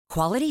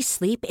Quality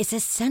sleep is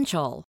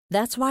essential.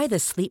 That's why the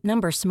Sleep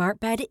Number Smart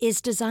Bed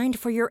is designed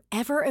for your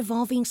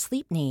ever-evolving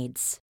sleep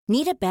needs.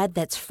 Need a bed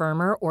that's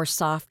firmer or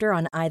softer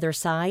on either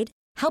side?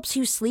 Helps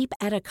you sleep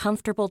at a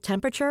comfortable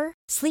temperature?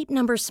 Sleep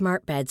Number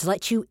Smart Beds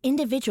let you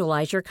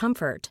individualize your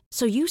comfort,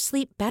 so you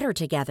sleep better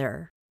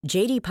together.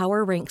 J.D.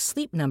 Power ranks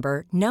Sleep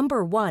Number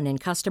number 1 in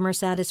customer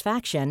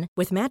satisfaction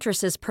with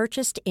mattresses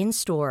purchased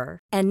in-store.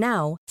 And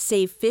now,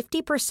 save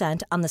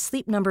 50% on the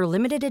Sleep Number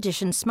Limited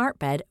Edition Smart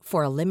Bed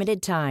for a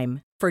limited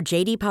time. For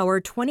J.D. Power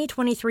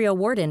 2023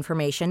 award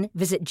information,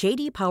 visit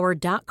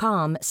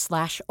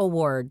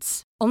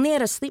jdpower.com/awards. Only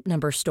at a Sleep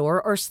Number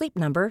store or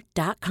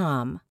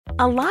sleepnumber.com.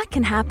 A lot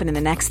can happen in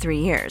the next 3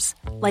 years.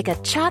 Like a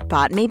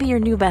chatbot may be your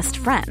new best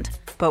friend.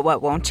 But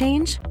what won't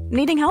change?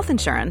 Needing health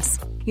insurance.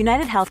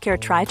 United Healthcare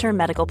Tri-Term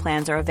Medical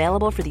Plans are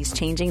available for these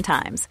changing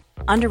times.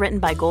 Underwritten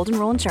by Golden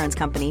Rule Insurance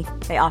Company,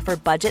 they offer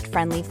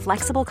budget-friendly,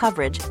 flexible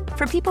coverage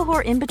for people who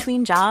are in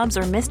between jobs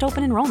or missed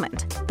open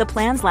enrollment. The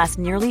plans last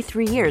nearly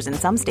 3 years in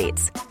some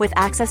states, with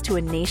access to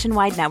a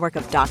nationwide network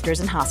of doctors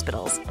and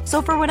hospitals.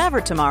 So for whatever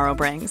tomorrow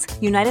brings,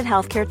 United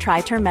Healthcare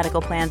Tri-Term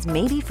Medical Plans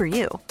may be for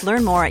you.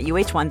 Learn more at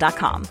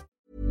uh1.com.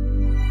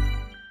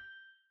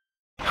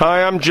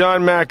 Hi, I'm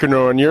John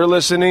McEnroe, and you're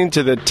listening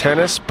to the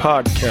Tennis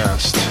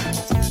Podcast.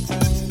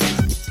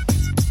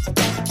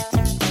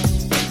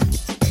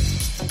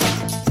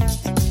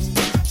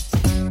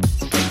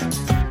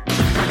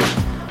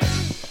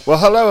 Well,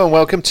 hello and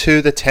welcome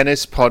to the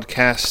Tennis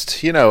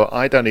Podcast. You know,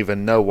 I don't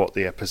even know what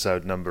the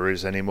episode number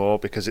is anymore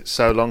because it's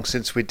so long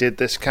since we did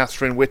this,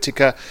 Catherine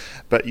Whitaker.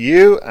 But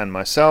you and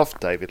myself,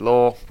 David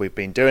Law, we've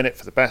been doing it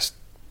for the best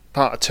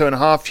part of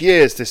 2.5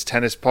 years, this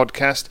Tennis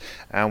Podcast.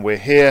 And we're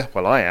here,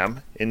 well, I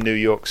am, in New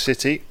York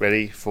City,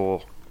 ready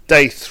for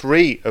Day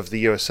 3 of the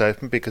US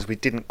Open because we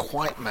didn't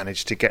quite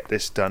manage to get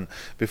this done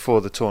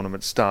before the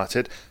tournament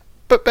started.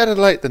 But better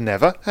late than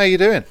never. How are you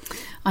doing?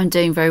 I'm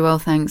doing very well,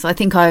 thanks. I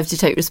think I have to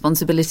take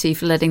responsibility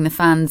for letting the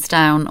fans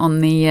down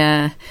on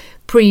the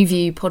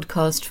preview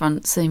podcast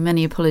front, so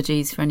many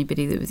apologies for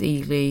anybody that was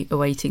eagerly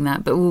awaiting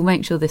that, but we'll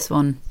make sure this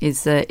one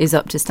is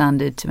up to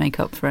standard to make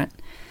up for it.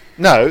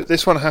 No,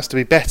 this one has to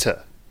be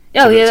better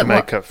to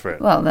make up for it.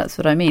 Well, that's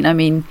what I mean. I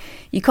mean,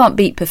 you can't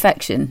beat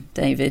perfection,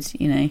 David,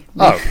 you know.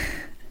 Oh.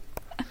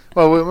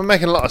 Well, we're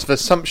making a lot of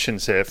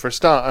assumptions here. For a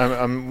start,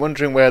 I'm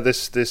wondering where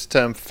this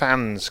term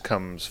fans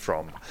comes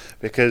from.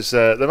 Because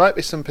there might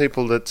be some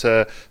people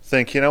that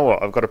think, you know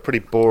what, I've got a pretty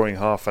boring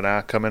half an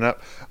hour coming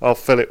up. I'll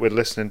fill it with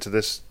listening to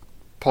this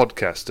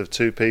podcast of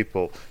two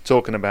people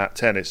talking about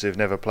tennis who've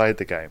never played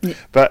the game. Yeah.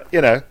 But,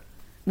 you know.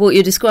 What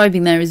you're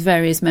describing there is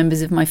various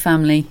members of my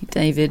family,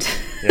 David.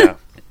 Yeah.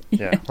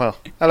 Yeah, well,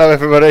 hello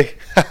everybody.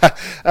 But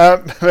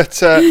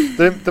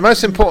the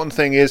most important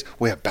thing is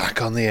we're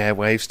back on the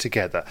airwaves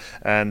together.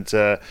 And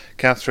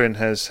Catherine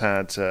has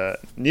had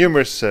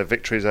numerous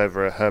victories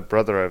over her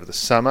brother over the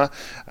summer.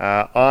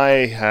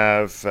 I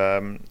have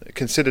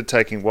considered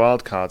taking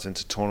wildcards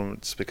into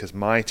tournaments because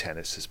my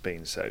tennis has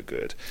been so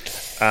good.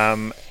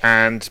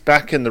 And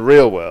back in the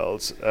real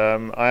world,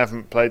 I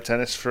haven't played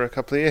tennis for a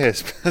couple of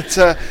years,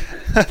 but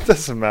that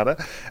doesn't matter.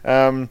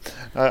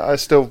 I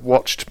still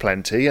watched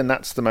plenty, and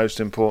that's the most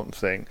important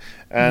thing.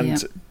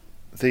 And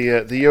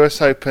the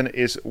US Open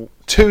is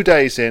 2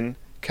 days in.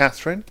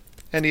 Catherine,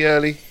 any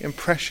early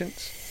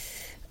impressions?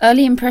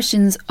 Early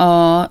impressions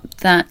are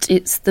that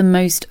it's the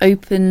most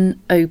open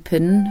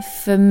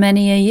for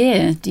many a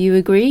year. Do you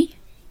agree?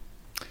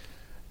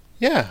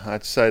 Yeah,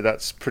 I'd say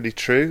that's pretty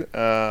true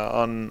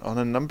on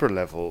a number of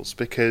levels,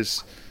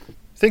 because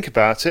think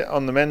about it,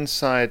 on the men's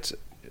side,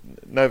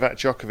 Novak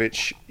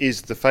Djokovic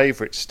is the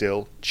favourite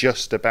still,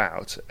 just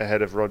about,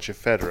 ahead of Roger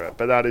Federer.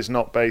 But that is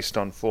not based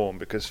on form,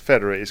 because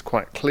Federer is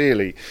quite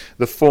clearly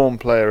the form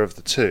player of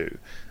the two.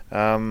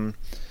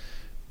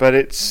 But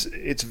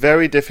it's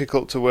very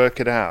difficult to work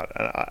it out.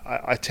 And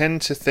I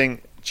tend to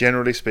think,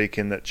 generally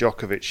speaking, that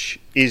Djokovic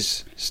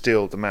is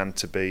still the man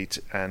to beat,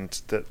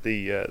 and that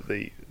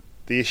the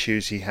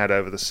issues he had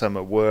over the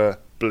summer were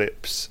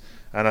blips.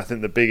 And I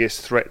think the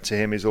biggest threat to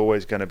him is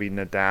always going to be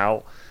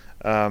Nadal.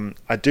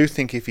 I do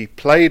think if he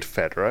played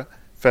Federer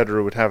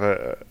would have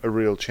a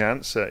real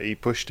chance. He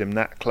pushed him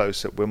that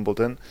close at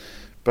Wimbledon.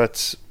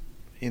 But,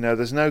 you know,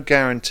 there's no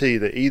guarantee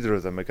that either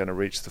of them are going to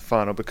reach the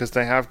final, because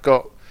they have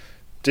got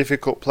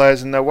difficult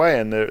players in their way,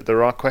 and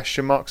there are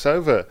question marks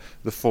over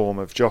the form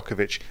of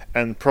Djokovic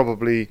and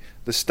probably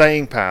the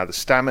staying power, the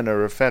stamina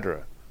of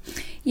Federer.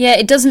 Yeah,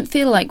 it doesn't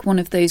feel like one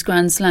of those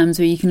Grand Slams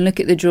where you can look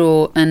at the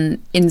draw and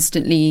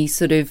instantly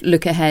sort of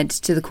look ahead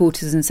to the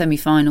quarters and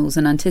semi-finals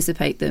and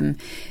anticipate them,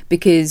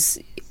 because,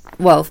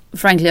 well,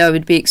 frankly, I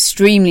would be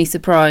extremely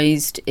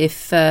surprised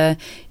if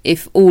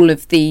all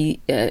of the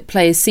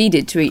players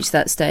seeded to reach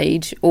that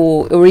stage,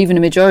 or even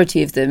a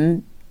majority of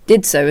them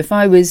did so. If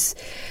I was,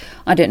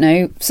 I don't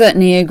know,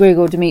 certainly a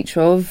Grigor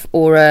Dimitrov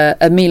or a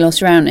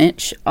Milos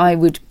Raonic, I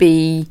would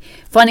be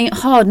finding it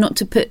hard not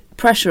to put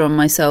pressure on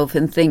myself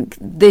and think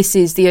this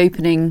is the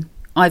opening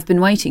I've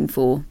been waiting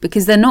for,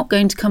 because they're not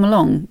going to come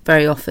along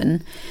very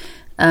often.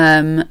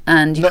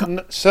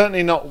 And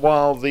certainly not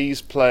while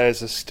these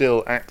players are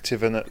still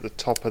active and at the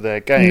top of their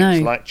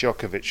games, like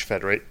Djokovic,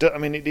 Federer. I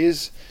mean, it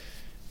is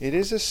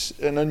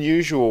an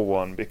unusual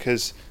one,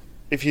 because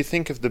if you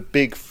think of the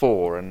big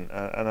four, and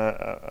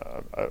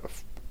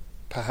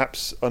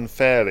perhaps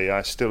unfairly,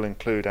 I still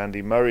include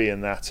Andy Murray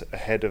in that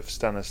ahead of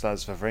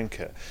Stanislas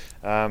Wawrinka.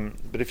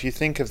 But if you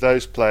think of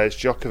those players,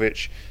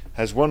 Djokovic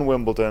has won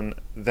Wimbledon,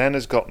 then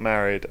has got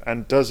married,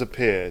 and does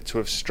appear to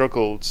have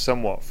struggled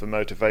somewhat for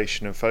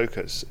motivation and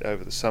focus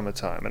over the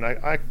summertime. And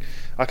I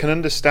can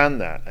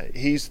understand that.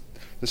 He's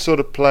the sort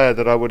of player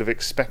that I would have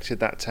expected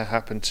that to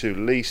happen to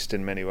least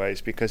in many ways,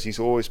 because he's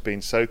always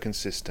been so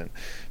consistent.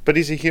 But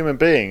he's a human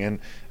being,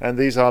 and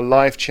these are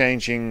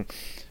life-changing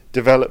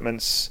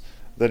developments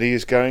that he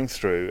is going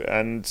through.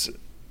 And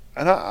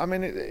I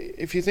mean,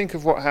 if you think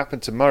of what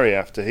happened to Murray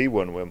after he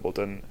won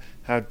Wimbledon,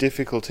 how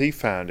difficult he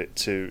found it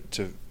to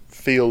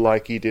feel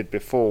like he did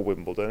before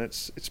Wimbledon,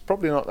 it's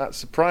probably not that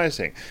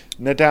surprising.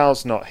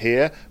 Nadal's not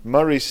here.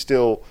 Murray's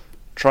still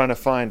trying to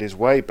find his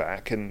way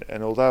back, and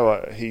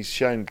although he's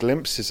shown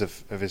glimpses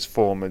of his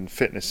form and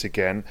fitness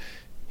again,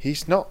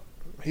 he's not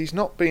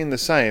been the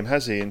same,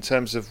 has he, in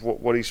terms of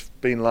what he's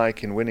been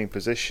like in winning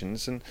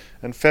positions. And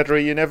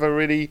Federer, you never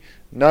really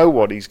know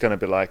what he's going to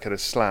be like at a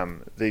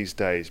slam these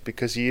days,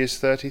 because he is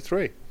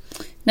 33.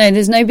 No,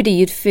 there's nobody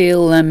you'd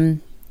feel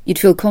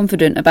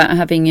confident about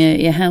having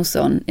your house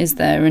on, is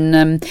there?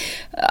 And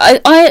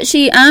I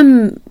actually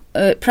am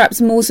perhaps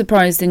more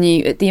surprised than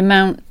you at the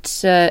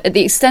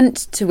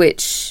extent to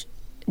which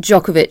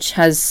Djokovic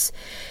has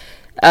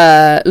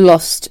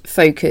lost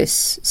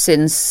focus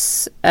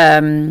since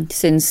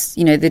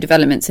the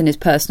developments in his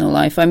personal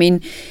life. I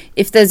mean,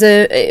 if there's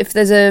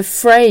a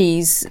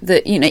phrase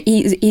that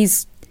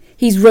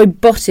he's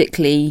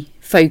robotically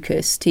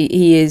focused.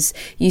 He is.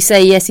 You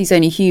say yes, he's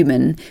only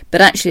human, but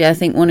actually, I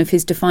think one of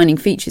his defining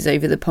features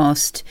over the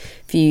past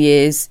few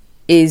years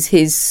is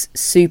his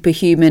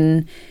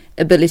superhuman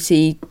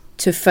ability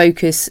to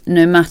focus,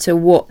 no matter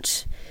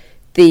what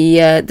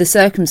the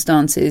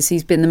circumstances.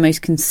 He's been the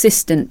most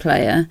consistent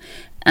player,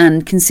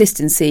 and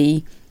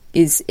consistency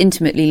is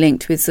intimately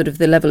linked with sort of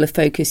the level of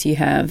focus you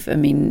have. I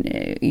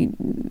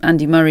mean,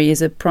 Andy Murray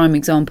is a prime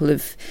example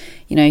of,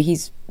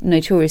 he's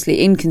notoriously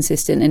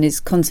inconsistent in his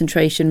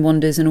concentration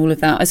wanders and all of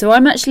that. So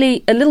I'm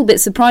actually a little bit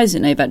surprised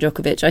at Novak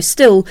Djokovic. I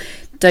still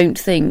don't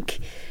think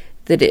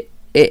that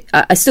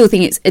I still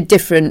think it's a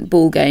different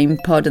ball game,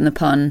 pardon the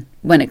pun,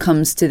 when it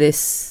comes to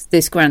this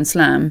Grand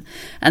Slam.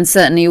 And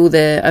certainly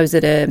I was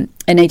at an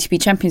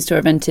ATP Champions Tour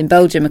event in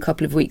Belgium a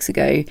couple of weeks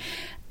ago,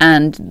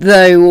 and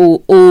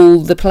though all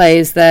the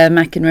players there,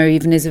 McEnroe,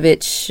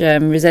 Ivanisevic,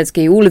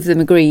 Rosetsky, all of them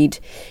agreed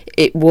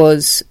it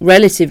was,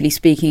 relatively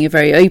speaking, a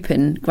very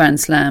open Grand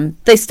Slam,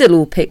 they still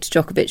all picked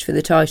Djokovic for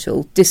the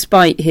title,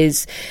 despite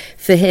his,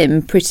 for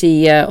him,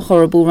 pretty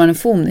horrible run of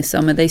form this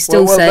summer. They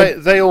still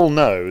said... They all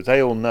know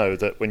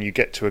that when you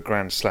get to a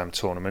Grand Slam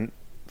tournament,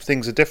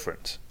 things are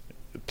different.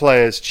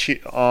 Players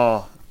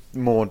are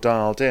more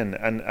dialed in,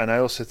 and I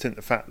also think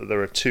the fact that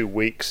there are 2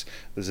 weeks,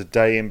 there's a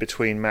day in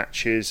between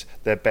matches,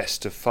 they're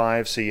best of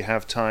 5, so you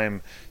have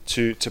time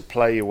to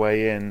play your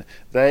way in.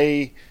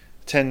 They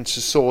tend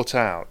to sort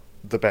out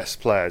the best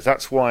players.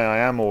 That's why I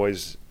am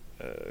always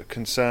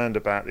concerned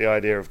about the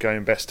idea of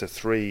going best of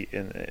 3,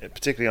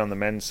 particularly on the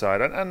men's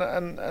side,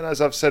 and as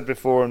I've said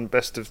before, and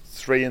best of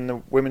 3 in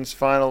the women's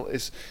final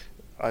is,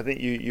 I think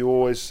you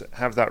always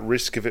have that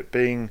risk of it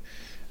being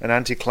an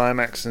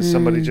anticlimax and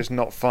somebody just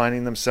not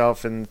finding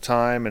themselves in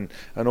time and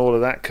all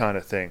of that kind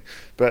of thing.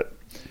 But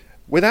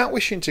without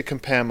wishing to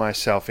compare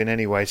myself in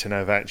any way to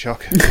Novak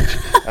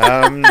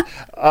Djokovic,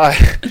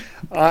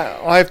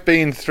 I've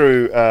been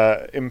through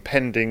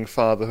impending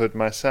fatherhood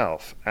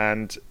myself,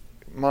 and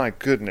my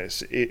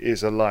goodness, it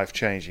is a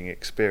life-changing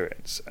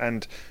experience.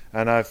 And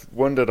I've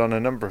wondered on a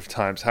number of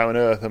times, how on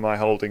earth am I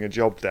holding a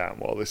job down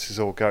while this is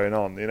all going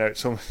on?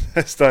 It's almost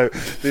as though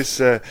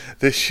this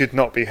should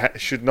not be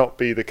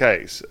the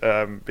case,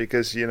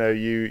 because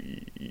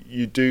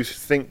you do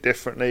think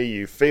differently,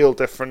 you feel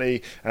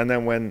differently, and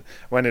then when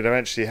it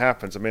eventually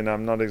happens, I mean,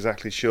 I'm not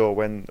exactly sure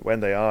when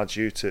they are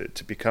due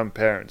to become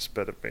parents,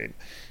 but I mean,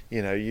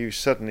 you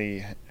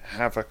suddenly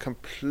have a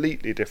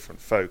completely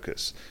different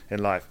focus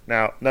in life.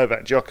 Now,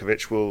 Novak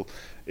Djokovic will,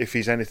 if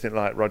he's anything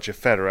like Roger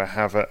Federer,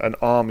 have an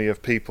army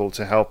of people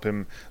to help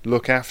him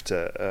look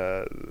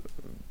after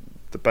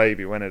the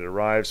baby when it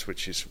arrives,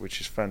 which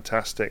is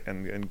fantastic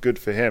and good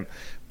for him.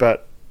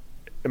 But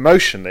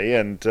emotionally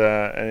and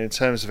in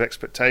terms of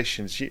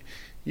expectations,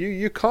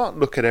 you can't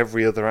look at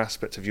every other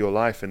aspect of your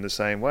life in the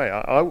same way.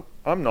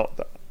 I'm not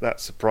that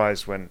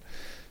surprised when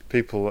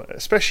people,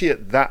 especially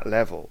at that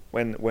level,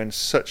 when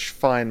such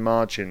fine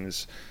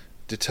margins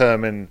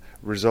determine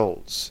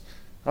results,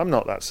 I'm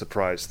not that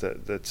surprised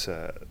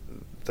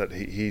that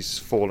he's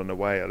fallen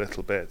away a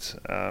little bit.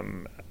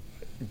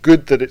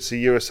 Good that it's a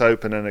US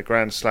Open and a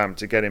Grand Slam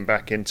to get him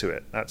back into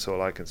it. That's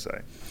all I can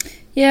say.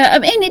 Yeah, I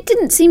mean, it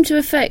didn't seem to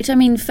affect. I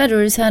mean,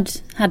 Federer's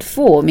had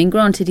 4. I mean,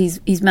 granted,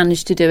 he's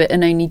managed to do it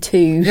in only 2.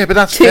 Yeah, but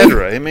that's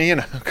Federer. I mean,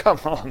 come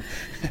on.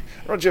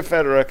 Roger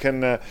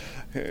Federer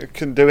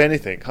can do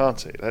anything, can't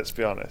he? Let's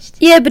be honest.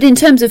 Yeah, but in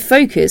terms of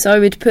focus, I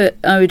would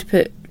put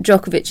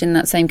Djokovic in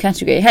that same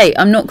category. Hey,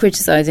 I'm not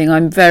criticising.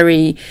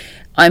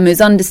 I'm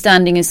as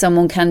understanding as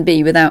someone can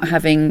be without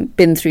having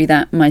been through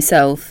that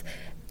myself.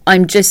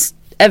 I'm just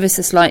ever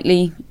so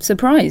slightly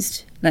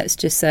surprised, let's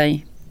just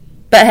say.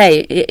 But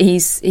hey,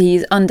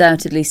 he's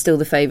undoubtedly still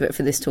the favourite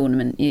for this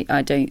tournament.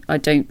 I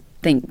don't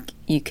think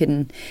you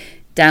can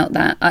doubt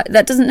that.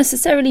 That doesn't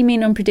necessarily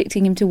mean I'm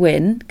predicting him to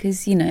win,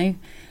 because, you know...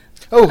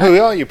 Oh, who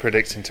are you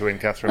predicting to win,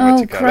 Catherine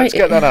Whitaker? Let's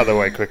get that out of the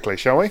way quickly,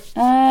 shall we?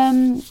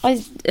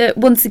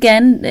 Once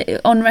again,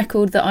 on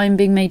record that I'm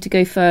being made to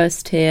go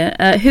first here.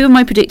 Who am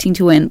I predicting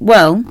to win?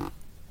 Well...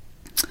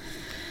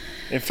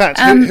 In fact,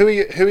 who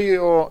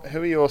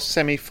are your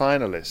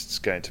semi-finalists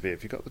going to be?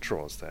 Have you got the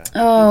draws there?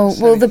 Oh,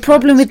 well, the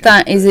problem with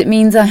that is it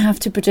means I have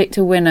to predict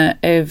a winner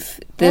of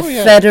the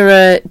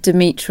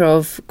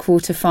Federer-Dimitrov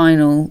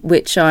quarter-final,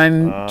 which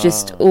I'm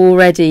just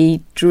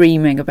already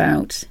dreaming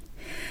about.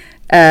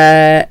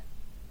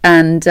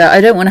 And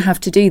I don't want to have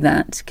to do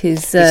that,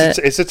 because...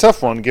 it's a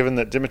tough one, given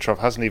that Dimitrov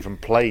hasn't even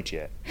played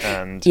yet.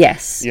 And,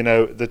 yes. You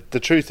know, the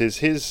truth is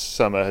his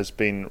summer has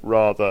been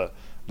rather...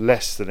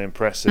 less than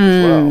impressive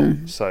as well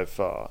so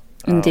far.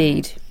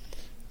 Indeed.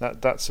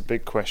 That's a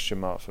big question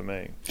mark for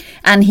me.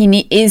 And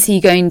is he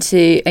going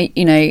to,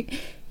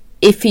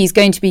 if he's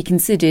going to be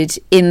considered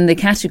in the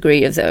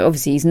category of,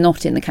 obviously he's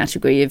not in the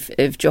category of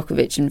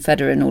Djokovic and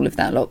Federer and all of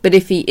that lot, but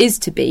if he is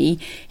to be,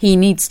 he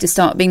needs to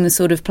start being the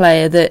sort of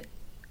player that,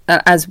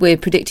 as we're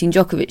predicting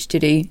Djokovic to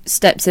do,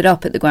 steps it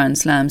up at the Grand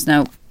Slams.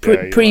 Now,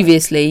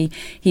 previously,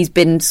 he's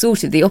been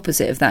sort of the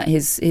opposite of that.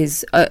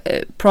 His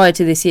prior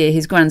to this year,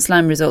 his Grand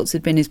Slam results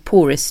had been his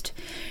poorest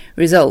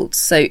results.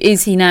 So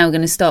is he now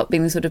going to start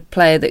being the sort of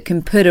player that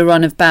can put a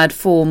run of bad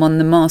form on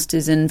the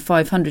Masters and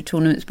 500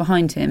 tournaments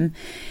behind him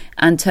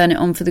and turn it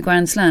on for the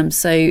Grand Slams?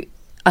 So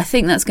I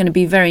think that's going to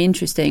be very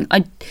interesting.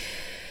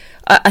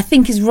 I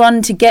think his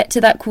run to get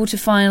to that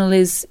quarter-final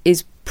is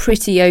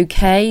pretty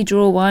okay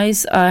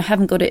draw-wise. I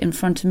haven't got it in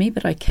front of me,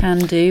 but I can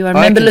do. I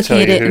remember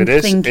looking at it and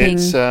thinking...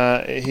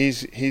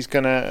 he's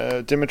going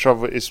to...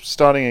 Dimitrov is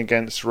starting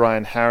against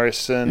Ryan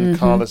Harrison,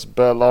 Carlos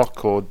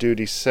Berlocq or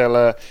Dudi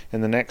Sela in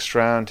the next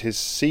round. His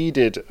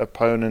seeded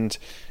opponent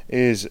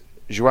is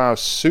João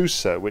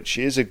Sousa, which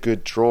is a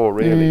good draw,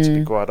 really, to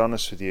be quite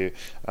honest with you.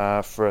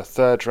 For a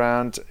third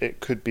round,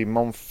 it could be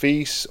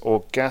Monfils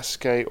or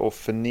Gasquet or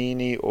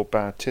Fognini or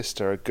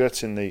Bautista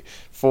Agut in the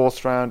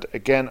fourth round.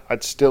 Again,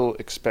 I'd still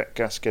expect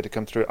Gasquet to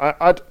come through.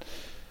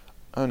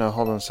 Oh no,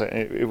 hold on a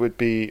second. It would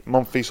be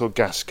Monfils or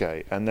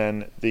Gasquet, and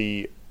then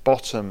the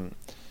bottom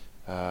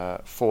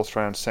fourth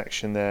round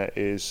section there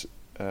is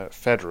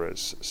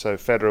Federer's. So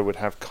Federer would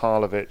have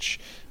Karlovic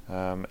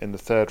in the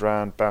third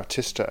round,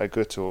 Bautista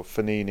Agut or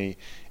Fognini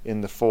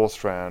in the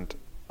fourth round.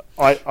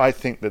 I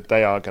think that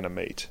they are going to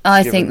meet.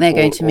 I think they're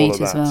going to meet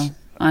as well.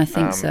 I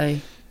think so.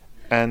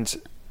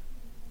 And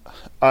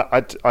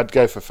I'd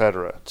go for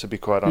Federer, to be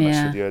quite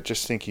honest with you. I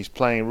just think he's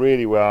playing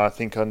really well. I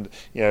think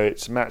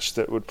it's a match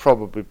that would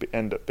probably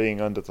end up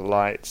being under the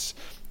lights.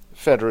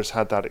 Federer's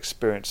had that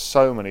experience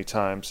so many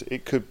times.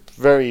 It could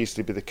very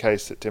easily be the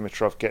case that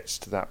Dimitrov gets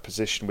to that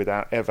position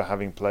without ever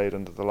having played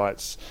under the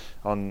lights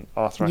on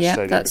Arthur Ashe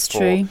Stadium that's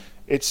before. True.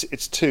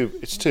 It's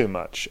too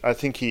much. I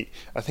think he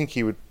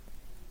would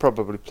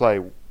probably play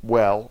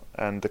well,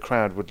 and the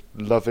crowd would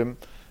love him.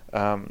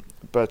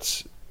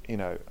 But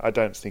I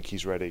don't think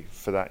he's ready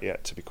for that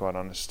yet, to be quite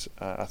honest.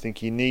 I think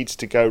he needs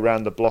to go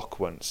round the block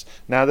once.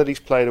 Now that he's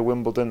played a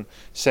Wimbledon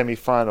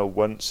semi-final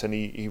once, and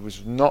he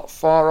was not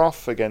far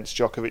off against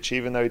Djokovic,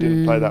 even though he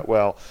didn't play that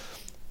well,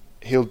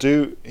 he'll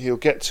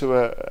get to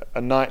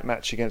a night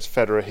match against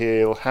Federer here.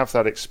 He'll have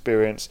that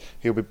experience.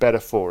 He'll be better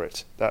for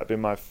it. That would be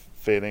my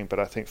feeling, but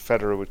I think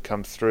Federer would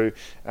come through,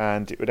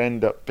 and it would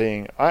end up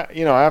being... I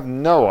have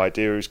no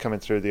idea who's coming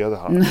through the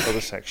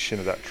other section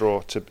of that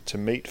draw to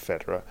meet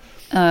Federer.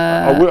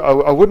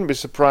 I wouldn't be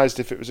surprised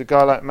if it was a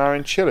guy like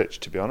Marin Cilic,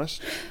 to be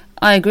honest.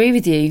 I agree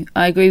with you.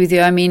 I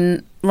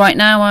mean, right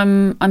now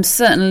I'm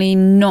certainly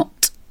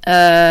not...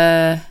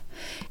 that's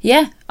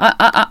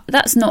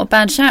not a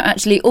bad shout,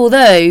 actually.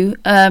 Although,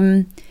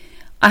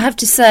 I have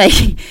to say,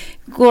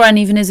 Goran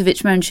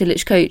Ivanisevic, Marin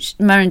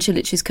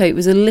Cilic's coach,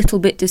 was a little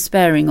bit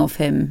despairing of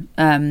him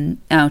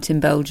out in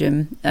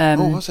Belgium.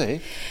 Was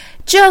he?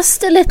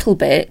 Just a little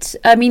bit.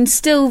 I mean,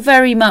 still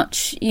very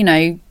much,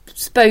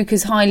 spoke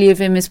as highly of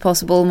him as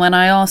possible. And when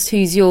I asked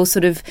who's your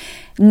sort of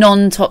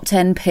non-top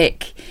 10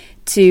 pick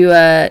to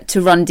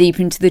run deep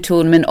into the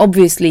tournament,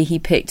 obviously he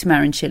picked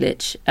Marin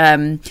Cilic.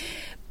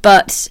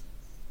 But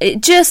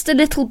just a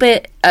little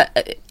bit...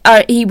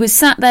 he was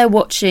sat there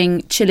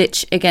watching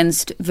Cilic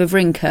against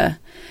Wawrinka,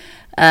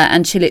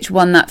 and Cilic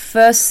won that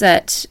first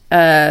set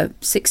 6-2,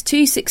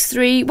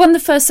 6-3, won the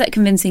first set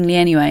convincingly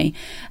anyway,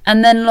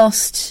 and then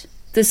lost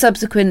the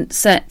subsequent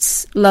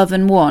sets love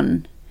and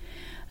won,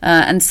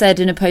 and said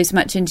in a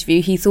post-match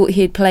interview he thought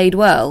he had played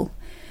well.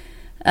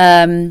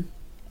 And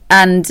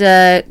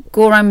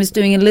Goran was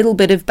doing a little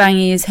bit of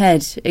banging his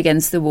head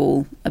against the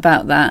wall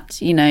about that.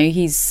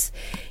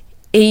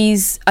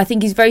 I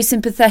think he's very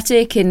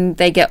sympathetic and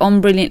they get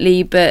on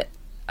brilliantly, but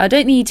I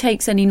don't think he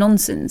takes any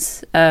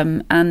nonsense.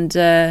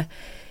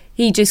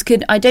 He just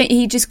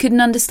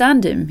couldn't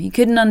understand him. He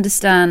couldn't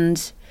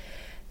understand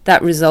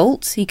that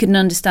result. He couldn't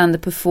understand the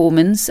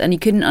performance, and he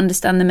couldn't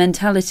understand the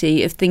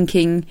mentality of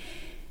thinking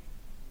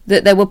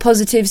that there were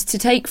positives to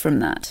take from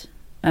that.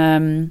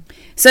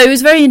 So it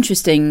was very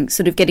interesting,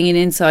 sort of getting an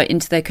insight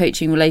into their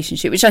coaching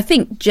relationship, which I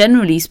think,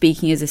 generally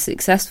speaking, is a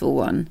successful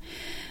one.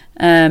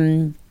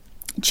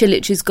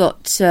 Cilic has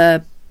got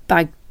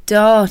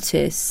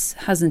Baghdatis,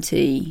 hasn't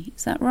he?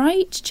 Is that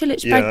right?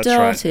 Cilic, Baghdatis.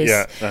 That's right.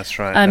 Yeah, that's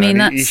right. I mean,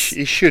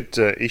 he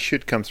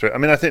should come through. I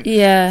mean, I think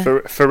yeah.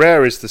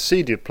 Ferrer is the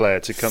seeded player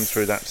to come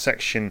through that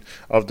section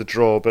of the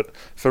draw, but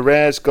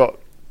Ferrer's got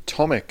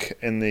Tomic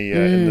in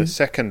the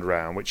second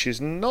round, which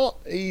is not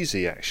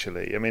easy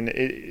actually. I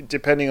mean,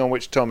 depending on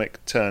which Tomic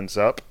turns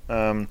up,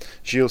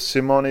 Gilles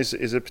Simon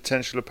is a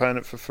potential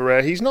opponent for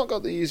Ferrer. He's not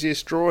got the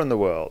easiest draw in the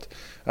world,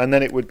 and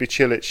then it would be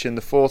Cilic in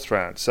the fourth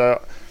round.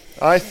 So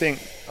I think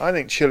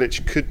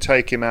Cilic could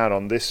take him out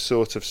on this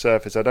sort of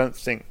surface. I don't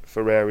think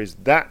Ferrer is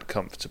that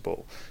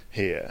comfortable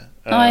here.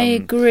 I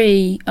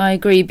agree.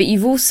 But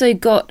you've also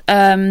got,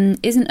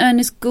 isn't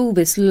Ernest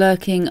Gulbis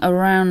lurking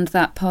around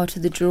that part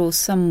of the draw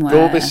somewhere?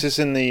 Gulbis is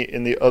in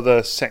the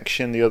other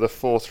section, the other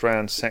fourth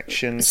round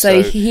section.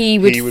 So he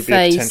would be a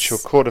potential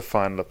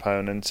quarterfinal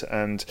opponent,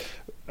 and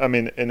I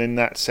mean, and in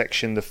that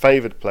section, the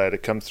favoured player to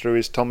come through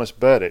is Thomas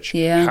Berdych.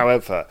 Yeah.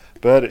 However,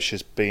 Berdych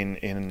has been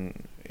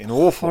in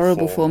awful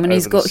horrible form, and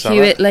he's got summer.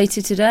 Hewitt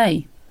later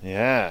today.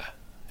 Yeah,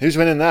 who's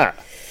winning that?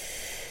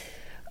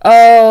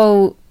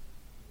 Oh.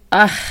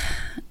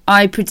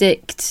 I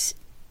predict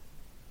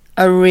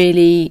a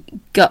really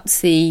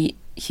gutsy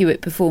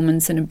Hewitt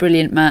performance and a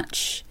brilliant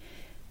match,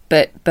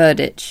 but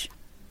Berdych.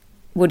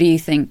 What do you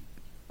think?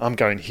 I'm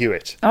going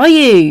Hewitt. Are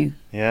you?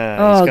 Yeah.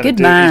 Oh, good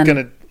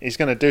man. He's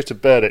going to do to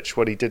Berdych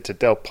what he did to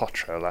Del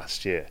Potro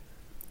last year.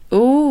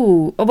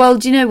 Oh, well,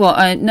 do you know what?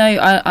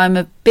 I'm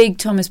a big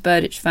Thomas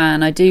Berdych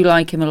fan. I do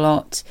like him a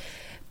lot,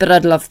 but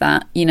I'd love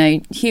that. You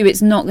know,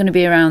 Hewitt's not going to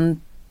be around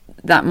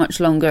that much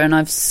longer, and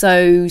I've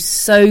so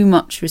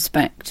much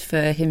respect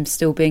for him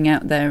still being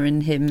out there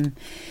and him.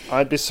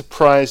 I'd be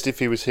surprised if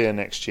he was here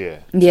next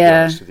year, to be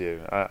honest with you.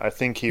 I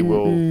think he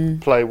will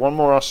play one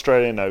more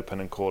Australian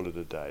Open and call it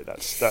a day.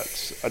 That's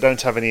I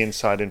don't have any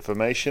inside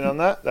information on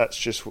that. That's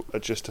just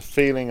a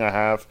feeling I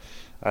have.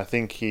 I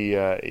think he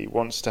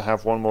wants to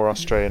have one more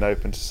Australian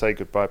Open to say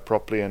goodbye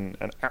properly, and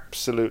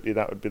absolutely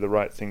that would be the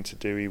right thing to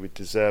do. He would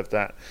deserve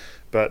that.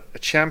 But a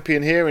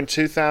champion here in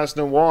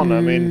 2001,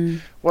 I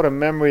mean, what a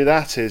memory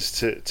that is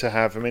to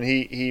have. I mean,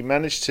 he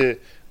managed to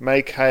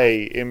make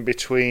hay in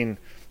between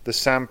the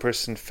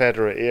Sampras and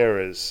Federer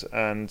eras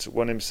and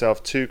won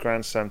himself 2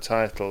 Grand Slam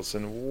titles,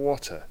 and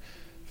what a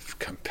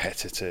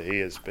competitor he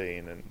has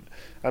been. And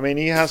I mean,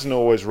 he hasn't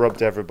always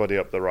rubbed everybody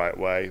up the right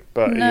way,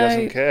 but he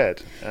hasn't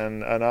cared.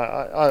 And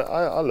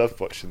I love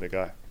watching the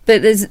guy.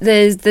 But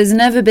there's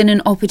never been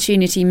an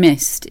opportunity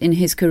missed in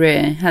his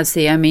career, has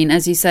he? I mean,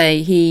 as you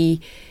say,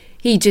 he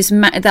just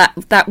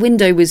that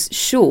window was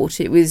short.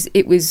 It was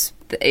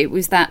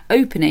that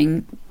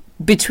opening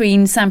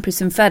between Sampras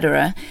and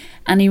Federer,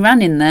 and he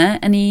ran in there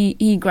and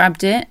he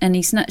grabbed it and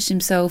he snatched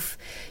himself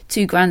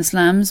 2 Grand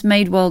Slams,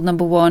 made world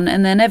number 1,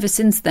 and then ever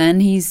since then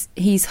he's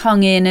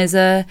hung in as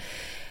a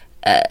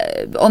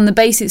on the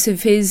basis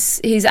of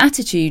his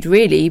attitude,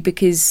 really,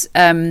 because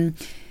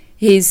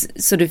his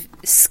sort of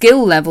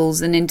skill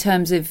levels and in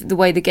terms of the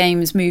way the game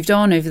has moved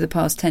on over the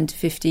past 10 to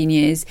 15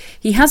 years,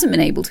 he hasn't been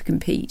able to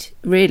compete,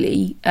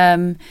 really.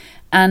 Just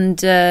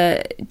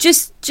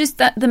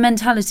that the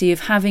mentality of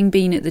having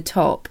been at the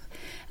top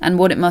and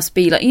what it must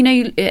be like. You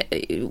know,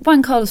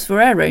 Juan Carlos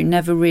Ferrero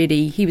never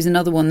really... He was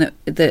another one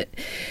that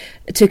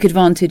took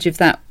advantage of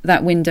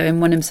that window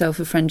and won himself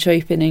a French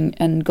Open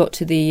and got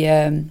to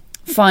the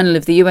final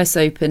of the US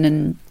Open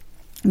and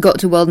got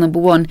to world number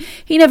 1.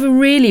 He never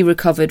really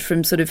recovered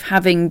from sort of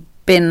having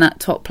been that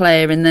top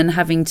player and then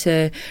having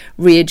to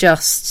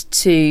readjust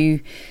to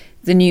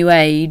the new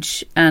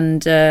age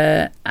and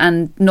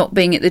not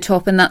being at the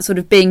top, and that sort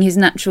of being his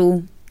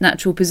natural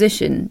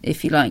position,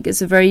 if you like.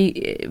 It's a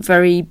very,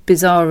 very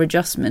bizarre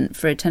adjustment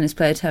for a tennis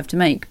player to have to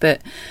make,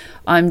 but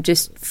I'm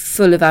just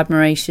full of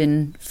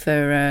admiration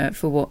for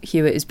what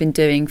Hewitt has been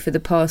doing for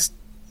the past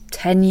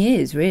 10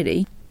 years,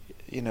 really.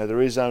 You know,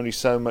 there is only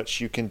so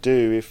much you can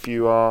do if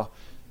you are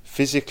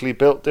physically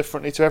built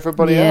differently to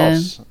everybody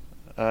else,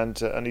 and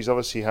he's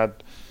obviously had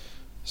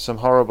some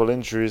horrible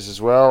injuries as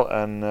well,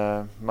 and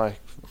my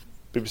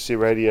BBC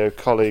Radio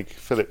colleague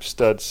Philip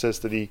Studd says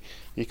that he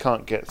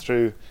can't get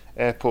through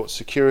airport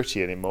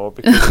security anymore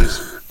because his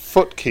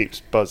foot keeps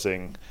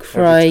buzzing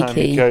every time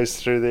he goes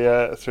through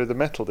the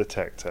metal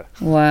detector.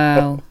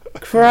 Wow.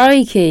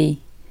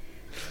 Crikey.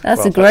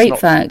 That's a great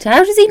fact.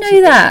 How does he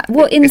know that?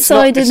 What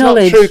insider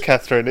knowledge? It's not true,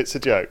 Catherine. It's a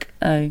joke.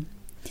 Oh.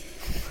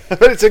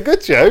 But it's a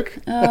good joke.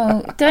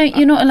 Oh,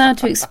 you're not allowed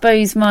to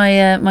expose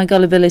my my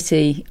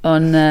gullibility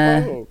on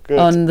the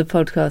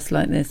podcast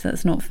like this.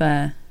 That's not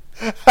fair.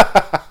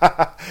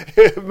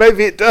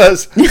 Maybe it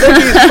does. Maybe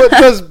his foot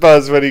does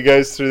buzz when he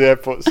goes through the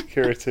airport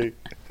security.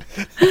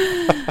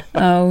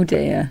 Oh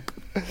dear.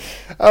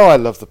 Oh, I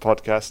love the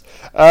podcast.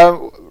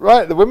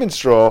 Right, the women's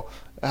draw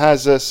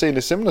has seen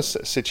a similar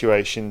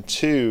situation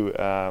to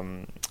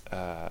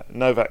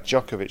Novak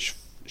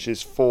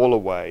Djokovic's fall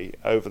away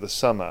over the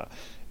summer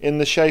in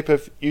the shape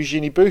of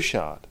Eugenie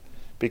Bouchard,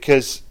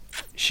 because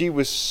she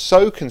was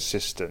so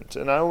consistent,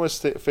 and I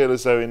almost feel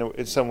as though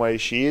in some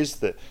ways she is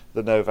the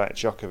Novak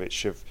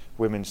Djokovic of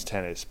women's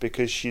tennis,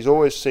 because she's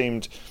always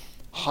seemed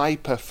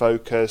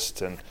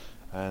hyper-focused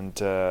and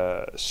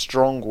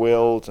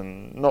strong-willed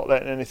and not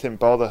letting anything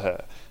bother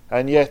her.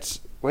 And yet,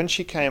 when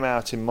she came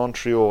out in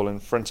Montreal in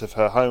front of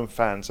her home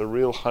fans, a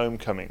real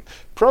homecoming,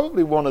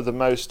 probably one of the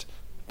most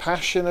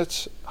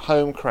passionate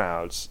home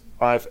crowds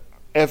I've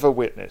ever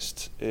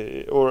witnessed,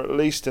 or at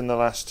least in the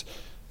last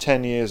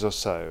 10 years or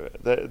so.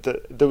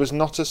 There was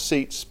not a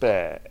seat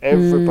spare.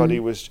 Everybody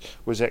was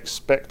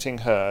expecting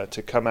her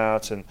to come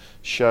out and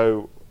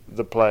show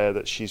the player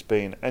that she's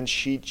been, and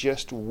she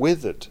just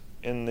withered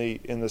in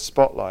the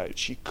spotlight.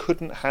 She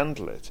couldn't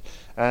handle it,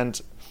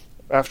 and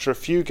after a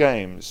few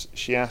games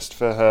she asked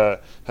for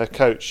her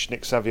coach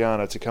Nick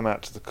Saviano to come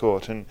out to the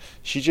court, and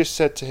she just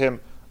said to him,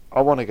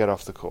 "I want to get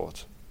off the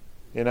court."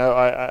 You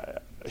know,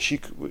 she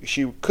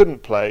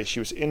couldn't play. She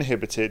was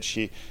inhibited.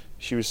 She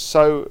was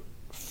so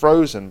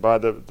frozen by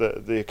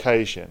the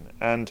occasion.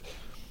 And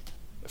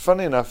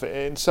funny enough,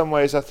 in some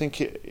ways I think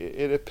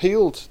it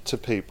appealed to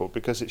people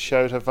because it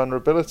showed her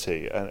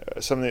vulnerability, and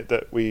something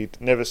that we'd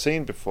never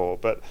seen before.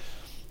 But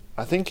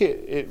I think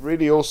it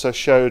really also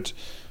showed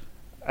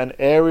an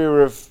area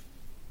of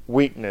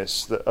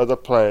weakness that other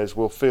players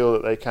will feel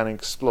that they can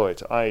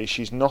exploit, i.e.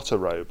 she's not a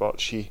robot.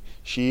 She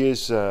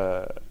is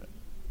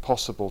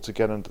possible to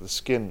get under the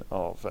skin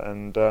of,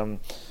 and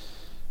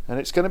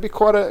it's going to be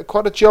quite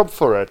a job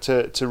for her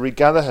to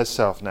regather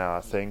herself now,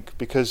 I think,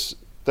 because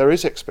there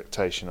is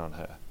expectation on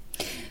her.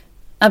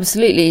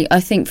 Absolutely. I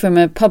think from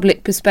a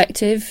public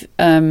perspective,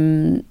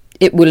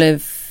 it will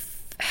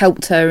have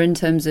helped her in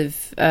terms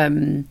of,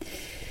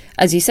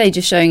 as you say,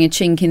 just showing a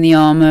chink in the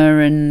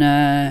armour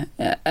and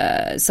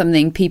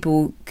something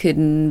people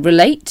can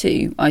relate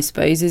to, I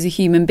suppose, as a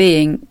human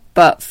being.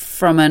 But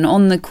from an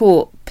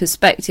on-the-court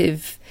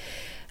perspective,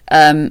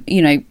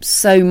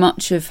 so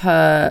much of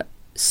her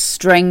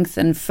strength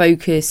and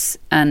focus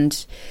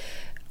and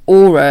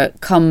aura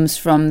comes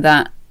from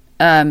that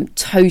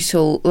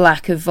total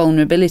lack of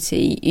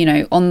vulnerability.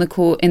 On the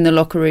court, in the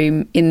locker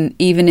room,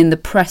 even in the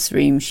press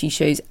room, she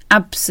shows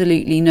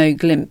absolutely no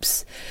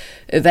glimpse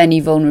of any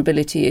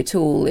vulnerability at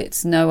all.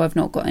 It's no, I've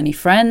not got any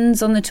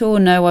friends on the tour.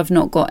 No, I've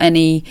not got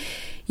any.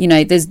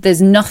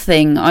 There's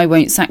nothing I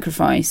won't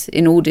sacrifice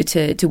in order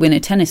to win a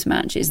tennis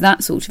match. It's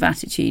that sort of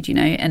attitude,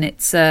 and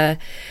it's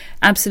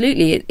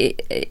absolutely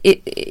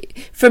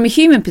it from a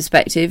human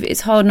perspective,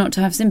 it's hard not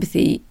to have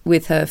sympathy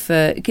with her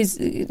because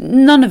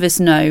none of us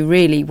know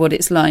really what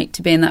it's like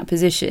to be in that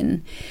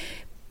position.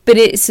 But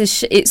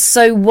it's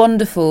so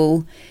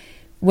wonderful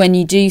when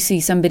you do see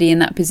somebody in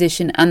that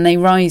position and they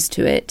rise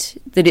to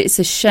it, that it's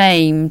a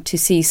shame to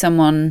see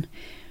someone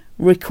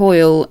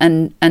recoil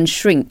and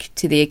shrink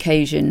to the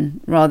occasion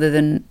rather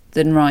than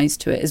rise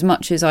to it. As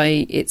much as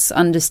it's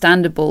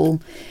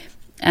understandable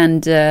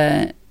and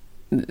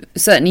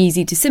certainly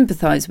easy to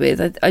sympathise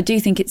with, I do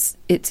think it's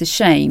a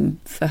shame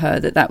for her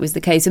that was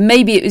the case. And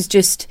maybe it was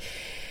just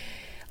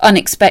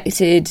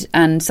unexpected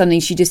and something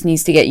she just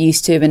needs to get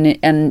used to,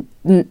 and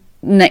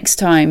next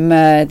time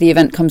the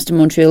event comes to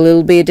Montreal,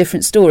 it'll be a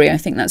different story. I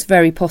think that's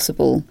very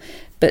possible.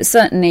 But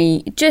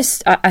certainly,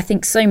 I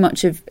think so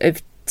much of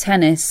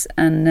tennis,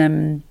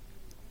 and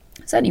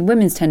certainly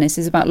women's tennis,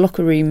 is about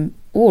locker room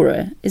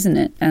aura, isn't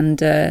it?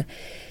 And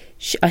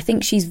I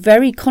think she's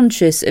very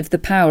conscious of the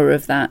power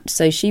of that,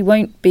 so she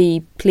won't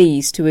be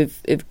pleased to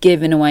have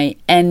given away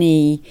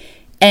any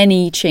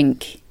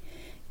chink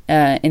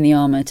in the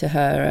armour to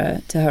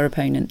her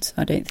opponent,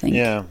 I don't think.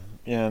 Yeah,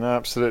 no,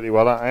 absolutely.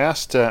 Well, I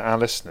asked our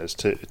listeners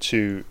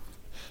to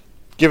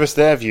give us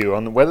their view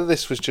on whether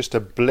this was just a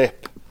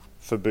blip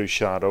for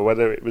Bouchard or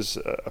whether it was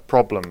a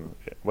problem,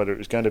 whether it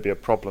was going to be a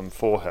problem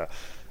for her.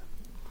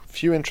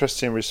 Few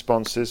interesting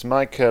responses.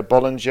 Mike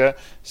Bollinger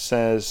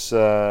says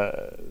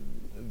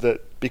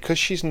that because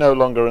she's no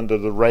longer under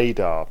the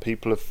radar,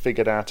 people have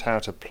figured out how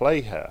to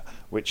play her,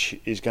 which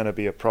is going to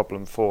be a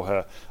problem for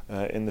her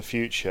in the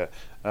future.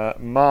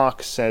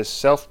 Mark says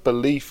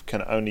self-belief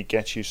can only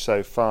get you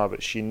so far,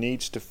 but she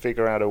needs to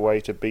figure out a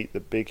way to beat the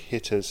big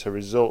hitters. Her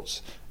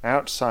results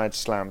outside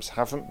slams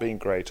haven't been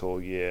great all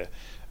year,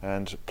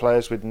 and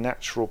players with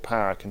natural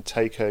power can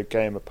take her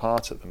game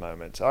apart at the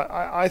moment.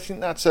 I think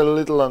that's a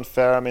little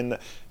unfair. I mean,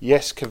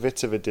 yes,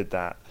 Kvitova did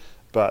that,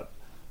 but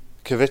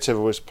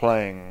Kvitova was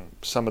playing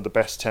some of the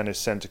best tennis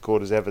centre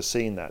court has ever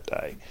seen that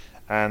day,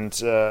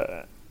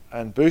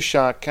 and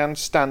Bouchard can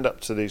stand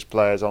up to these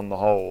players on the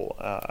whole.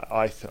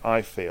 I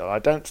feel I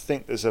don't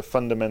think there's a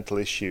fundamental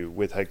issue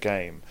with her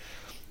game.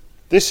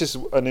 This is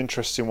an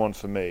interesting one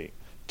for me.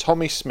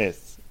 Tommy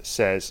Smith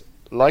says,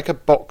 like a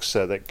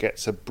boxer that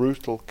gets a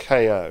brutal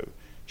KO,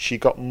 she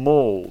got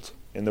mauled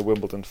in the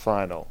Wimbledon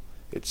final.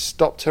 It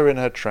stopped her in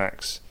her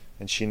tracks,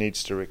 and she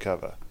needs to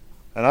recover.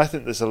 And I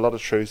think there's a lot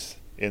of truth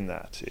in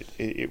that.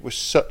 It was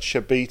such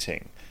a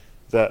beating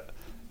that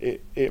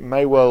it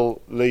may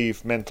well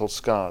leave mental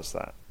scars,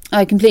 that.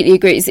 I completely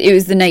agree. It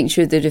was the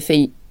nature of the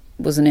defeat,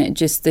 wasn't it?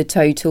 Just the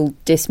total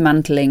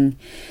dismantling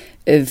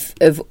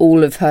of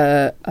all of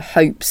her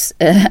hopes,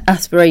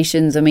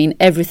 aspirations. I mean,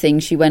 everything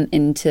she went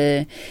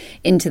into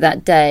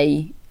that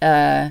day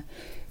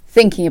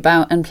thinking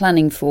about and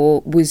planning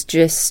for was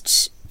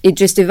just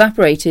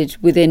evaporated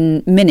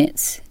within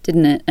minutes,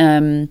 didn't it?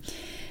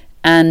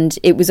 And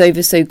it was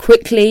over so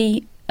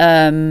quickly.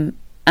 And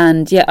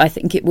yeah, I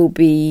think it will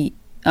be.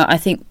 I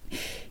think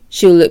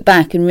she'll look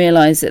back and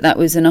realise that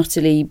was an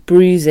utterly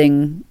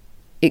bruising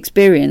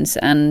experience,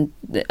 and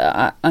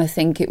I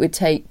think it would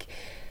take.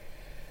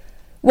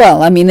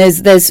 Well, I mean,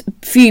 there's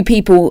few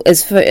people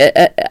as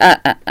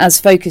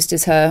focused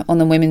as her on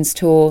the women's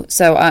tour,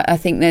 so I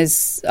think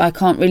I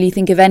can't really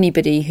think of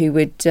anybody who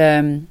would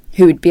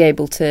be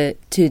able to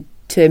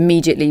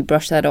immediately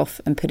brush that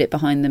off and put it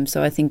behind them.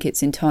 So I think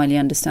it's entirely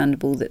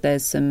understandable that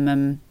there's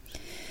some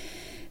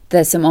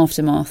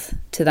aftermath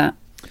to that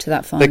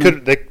final.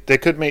 They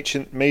could meet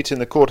in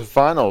the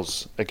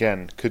quarterfinals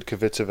again. Could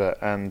Kvitova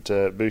and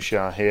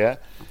Bouchard here?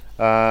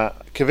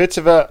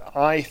 Kvitova,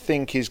 I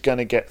think, is going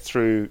to get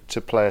through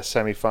to play a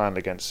semi-final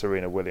against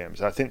Serena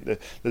Williams. I think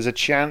that there's a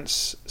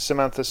chance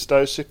Samantha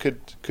Stosur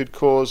could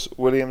cause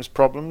Williams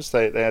problems.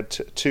 They had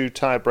two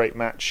tie-break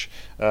match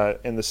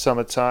in the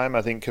summertime.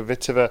 I think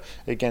Kvitova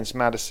against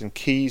Madison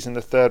Keys in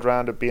the third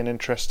round would be an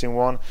interesting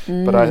one.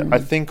 But I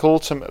think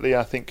ultimately,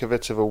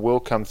 Kvitova will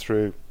come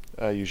through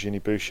Eugenie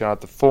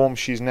Bouchard. The form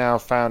she's now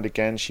found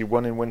again. She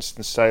won in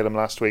Winston-Salem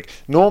last week.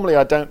 Normally,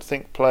 I don't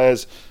think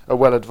players are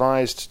well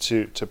advised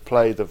to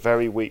play the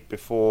very week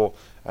before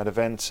an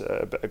event,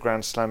 a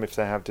Grand Slam, if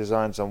they have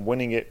designs on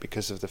winning it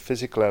because of the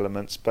physical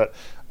elements. But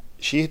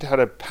she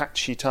had a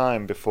patchy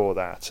time before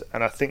that,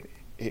 and I think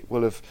it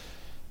will have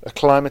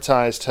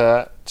acclimatised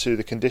her to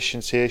the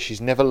conditions here.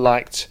 She's never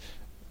liked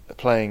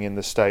playing in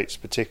the States,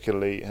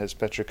 particularly as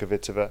Petra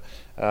Kvitova.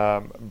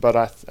 But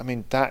I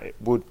mean, that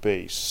would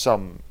be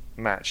some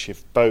match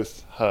if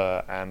both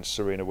her and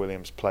Serena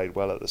Williams played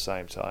well at the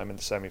same time in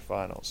the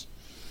semi-finals.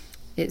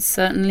 It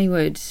certainly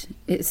would.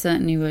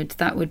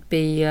 That would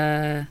be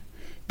the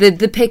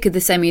pick of the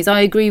semis.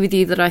 I agree with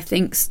you that I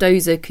think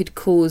Stosur could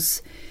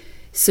cause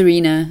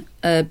Serena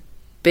a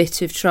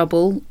bit of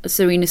trouble.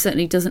 Serena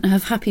certainly doesn't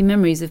have happy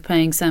memories of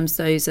playing Sam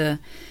Stosur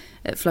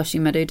at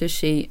Flushing Meadow, does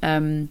she?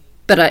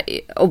 But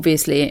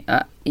obviously,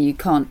 you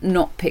can't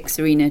not pick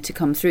Serena to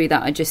come through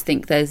that. I just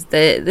think there's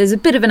a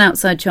bit of an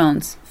outside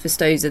chance for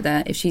Stosur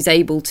there if she's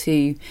able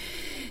to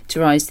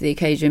rise to the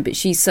occasion. But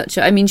she's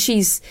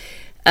she's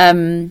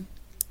in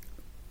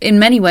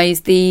many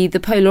ways the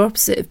polar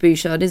opposite of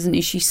Bouchard, isn't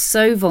she? She's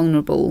so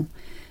vulnerable.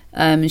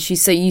 You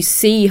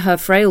see her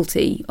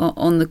frailty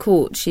on the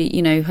court.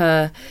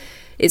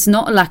 It's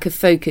not a lack of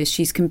focus.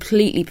 She's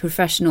completely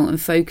professional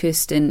and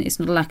focused, and it's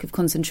not a lack of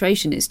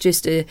concentration. It's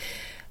just a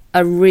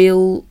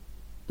real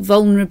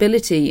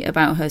vulnerability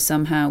about her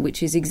somehow,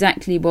 which is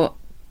exactly what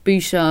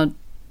Bouchard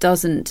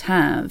doesn't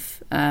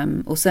have,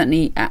 or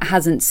certainly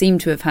hasn't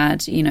seemed to have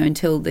had,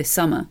 until this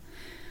summer.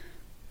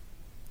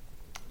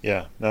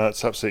 Yeah, no,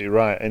 that's absolutely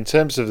right. In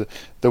terms of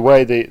the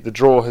way the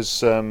draw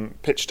has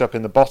pitched up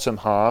in the bottom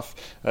half,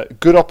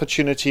 good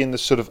opportunity in the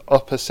sort of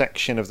upper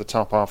section of the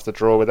top half of the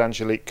draw with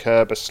Angelique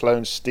Kerber,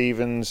 Sloane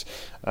Stephens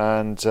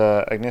and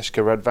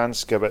Agnieszka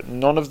Radwanska, but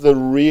none of the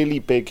really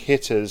big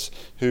hitters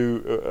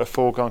who are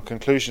foregone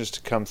conclusions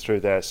to come through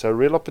there. So a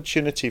real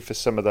opportunity for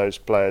some of those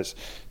players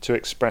to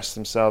express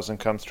themselves and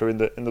come through. In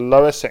the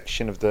lower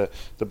section of the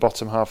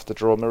bottom half of the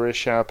draw, Maria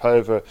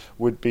Sharapova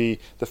would be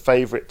the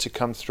favourite to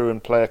come through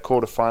and play a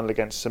quarter-final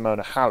against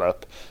Simona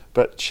Halep.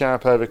 But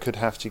Sharapova could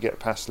have to get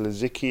past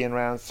Lisicki in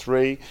round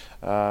 3.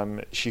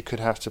 She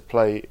could have to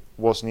play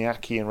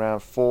Wozniacki in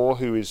round 4,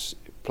 who is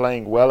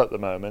playing well at the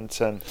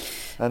moment. And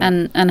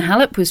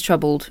Halep was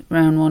troubled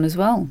round 1 as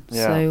well.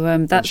 Yeah.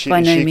 So that's by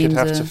no means. She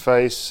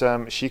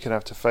could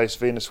have to face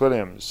Venus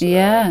Williams.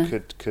 Yeah.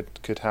 Could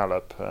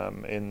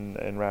Halep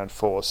in round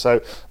 4.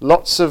 So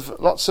lots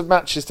of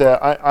matches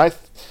there.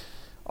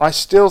 I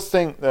still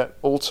think that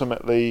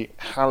ultimately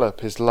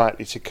Halep is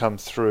likely to come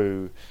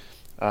through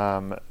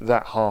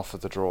that half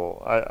of the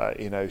draw.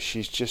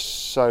 She's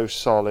just so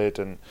solid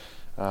and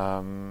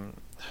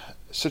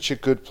such a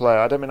good player.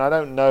 I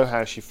don't know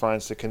how she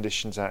finds the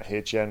conditions out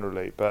here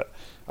generally, but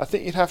I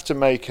think you'd have to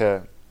make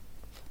her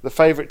the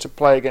favourite to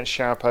play against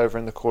Sharapova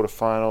in the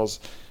quarterfinals.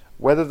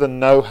 Whether the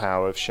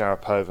know-how of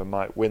Sharapova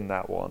might win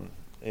that one,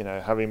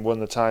 having won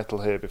the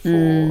title here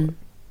before.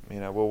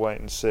 We'll wait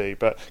and see.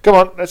 But come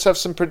on, let's have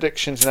some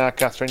predictions now,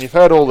 Catherine. You've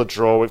heard all the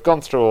draw. We've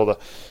gone through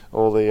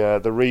all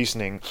the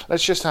reasoning.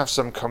 Let's just have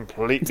some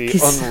completely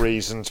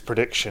unreasoned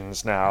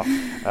predictions now.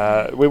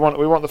 We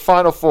want the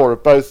final 4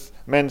 of both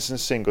men's and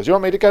singles. You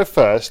want me to go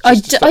first? I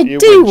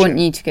do want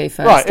you to go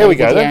first. Right, here we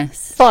go then.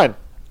 Yes. Fine.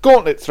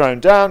 Gauntlet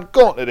thrown down,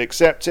 gauntlet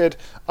accepted.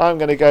 I'm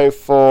going to go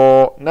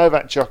for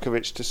Novak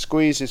Djokovic to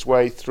squeeze his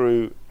way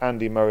through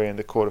Andy Murray in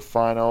the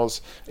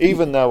quarterfinals,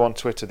 even though on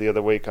Twitter the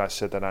other week I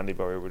said that Andy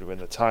Murray would win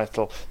the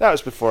title. That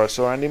was before I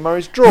saw Andy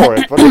Murray's draw.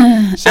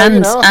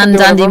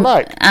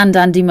 And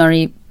Andy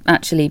Murray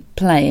actually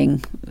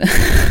playing,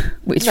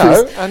 which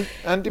was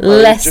Andy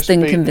Murray less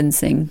than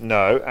convincing.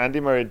 No,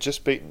 Andy Murray had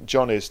just beaten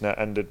John Isner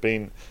and had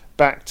been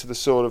back to the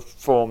sort of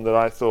form that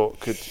I thought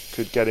could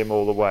get him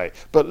all the way.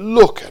 But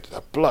look at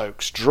the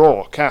blokes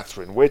draw.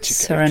 Catherine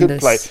Whitaker could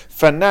play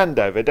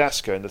Fernando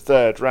Verdasco in the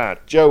third round,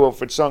 Joe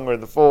Wilfried Tsonga in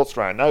the fourth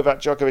round,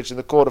 Novak Djokovic in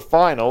the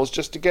quarterfinals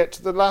just to get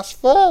to the last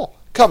four.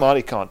 Come on,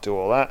 he can't do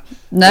all that.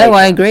 No,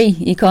 I agree.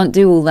 He can't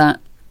do all that.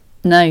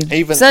 No,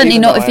 certainly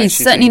not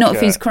if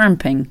he's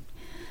cramping.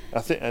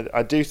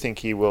 I do think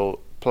he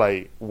will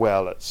play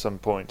well at some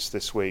points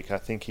this week. I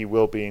think he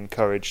will be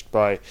encouraged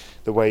by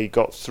the way he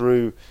got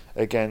through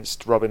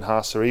against Robin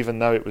Haase, even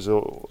though it was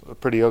a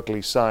pretty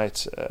ugly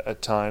sight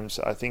at times.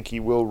 I think he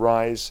will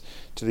rise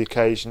to the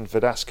occasion.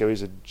 Verdasco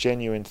is a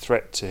genuine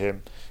threat to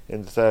him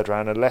in the third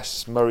round.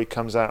 Unless Murray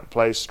comes out and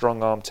plays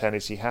strong arm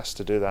tennis, he has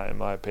to do that, in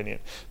my opinion.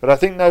 But I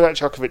think Novak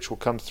Djokovic will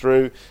come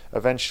through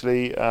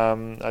eventually.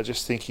 I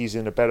just think he's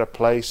in a better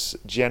place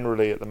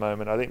generally at the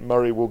moment. I think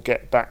Murray will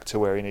get back to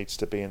where he needs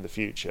to be in the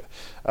future.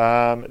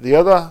 The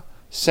other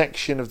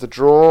section of the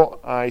draw,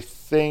 I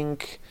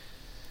think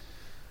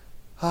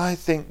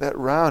that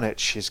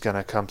Raonic is going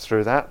to come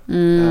through that,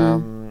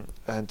 and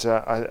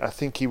I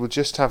think he will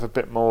just have a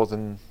bit more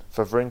than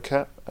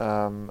Wawrinka.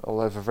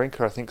 Although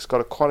Wawrinka, I think, has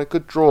got quite a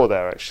good draw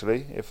there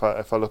actually. If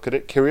I look at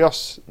it,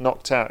 Kyrgios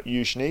knocked out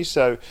Yuzhny,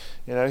 so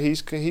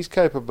he's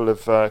capable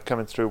of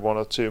coming through one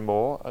or two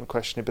more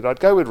unquestionably. But I'd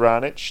go with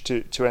Raonic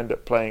to end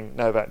up playing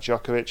Novak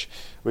Djokovic,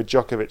 with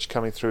Djokovic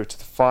coming through to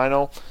the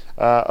final.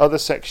 Other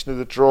section of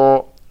the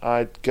draw,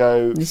 I'd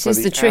go. This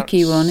is the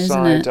tricky one,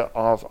 isn't it?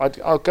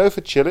 I'll go for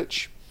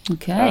Cilic.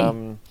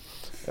 Okay.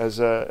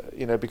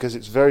 Because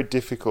it's very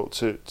difficult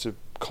to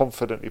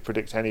confidently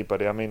predict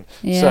anybody. I mean,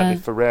 certainly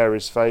Ferrer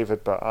is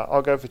favoured, but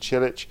I'll go for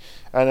Cilic.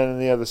 And then in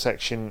the other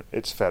section,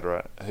 it's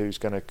Federer, who's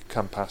going to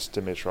come past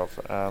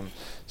Dimitrov.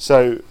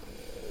 So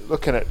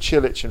looking at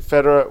Cilic and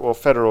Federer, well,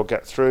 Federer will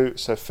get through.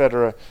 So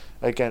Federer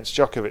against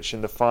Djokovic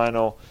in the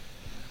final,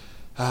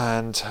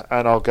 and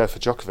I'll go for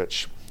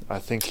Djokovic. I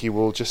think he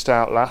will just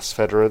outlast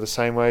Federer the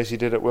same way as he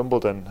did at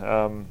Wimbledon.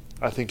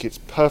 I think it's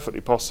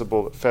perfectly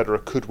possible that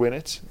Federer could win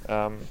it,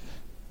 and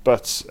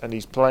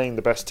he's playing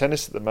the best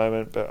tennis at the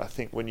moment. But I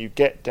think when you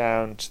get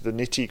down to the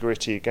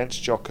nitty-gritty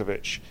against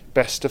Djokovic,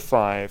 best of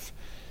five,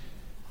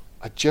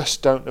 I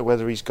just don't know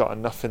whether he's got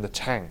enough in the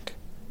tank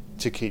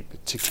to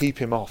keep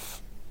him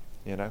off.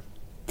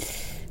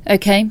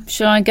 Okay,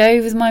 shall I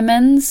go with my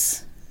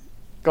men's?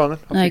 Go on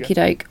then. Okie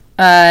doke.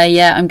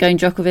 I'm going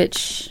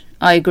Djokovic.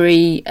 I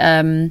agree.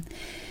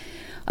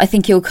 I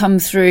think he'll come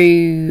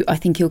through.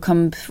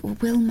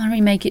 Will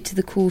Murray make it to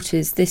the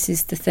quarters? This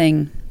is the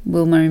thing.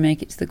 Will Murray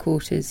make it to the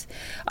quarters?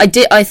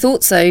 I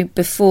thought so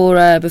before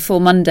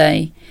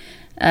Monday.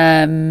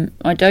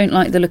 I don't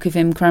like the look of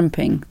him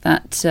cramping.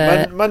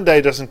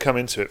 Monday doesn't come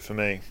into it for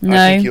me. No.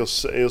 I think he'll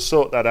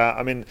sort that out.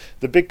 I mean,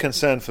 the big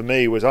concern for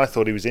me was I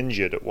thought he was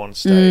injured at one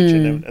stage,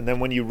 and then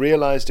when you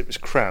realised it was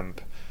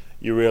cramp,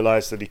 you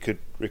realised that he could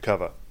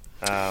recover.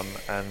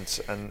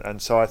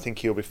 And so I think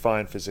he'll be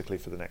fine physically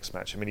for the next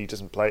match. I mean, he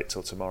doesn't play it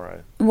till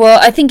tomorrow. Well,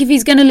 I think if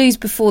he's going to lose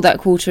before that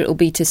quarter, it'll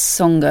be to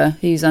Tsonga,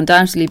 who's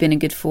undoubtedly been in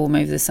good form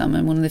over the summer,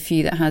 and one of the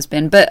few that has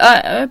been. But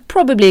I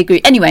probably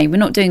agree. Anyway, we're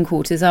not doing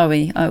quarters, are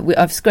we? I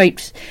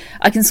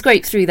can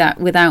scrape through that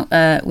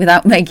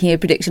without making a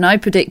prediction. I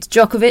predict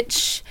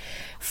Djokovic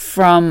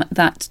from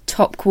that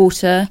top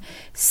quarter.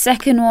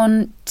 Second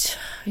one,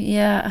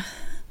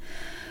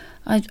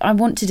 I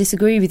want to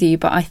disagree with you,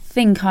 but I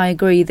think I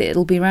agree that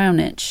it'll be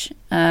Raonic.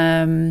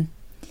 I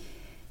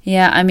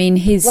mean,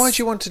 Why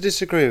do you want to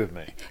disagree with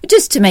me?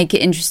 Just to make it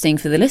interesting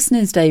for the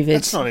listeners, David.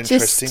 That's not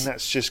interesting.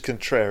 That's just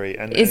contrary,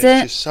 and it's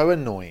just so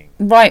annoying.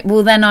 Right.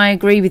 Well, then I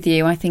agree with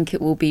you. I think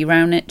it will be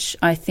Raonic.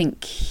 I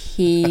think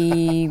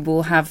he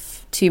will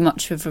have too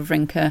much of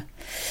Wawrinka.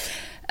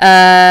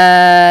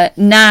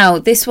 Now,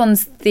 this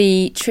one's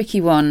the tricky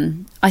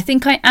one. I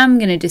think I am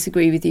going to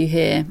disagree with you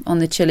here on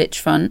the Cilic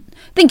front.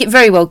 I think it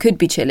very well could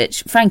be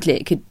Cilic. Frankly,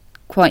 it could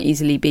quite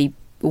easily be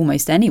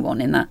almost anyone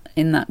in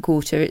that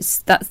quarter.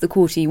 That's the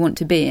quarter you want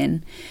to be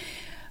in.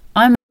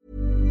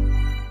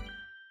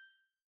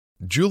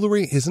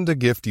 Jewelry isn't a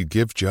gift you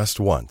give just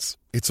once.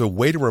 It's a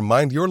way to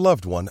remind your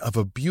loved one of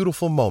a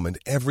beautiful moment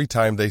every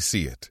time they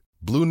see it.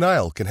 Blue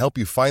Nile can help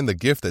you find the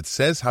gift that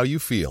says how you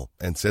feel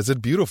and says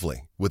it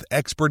beautifully, with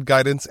expert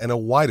guidance and a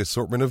wide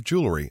assortment of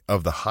jewelry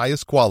of the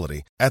highest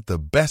quality at the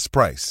best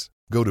price.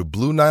 Go to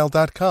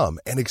BlueNile.com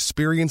and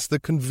experience the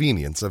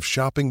convenience of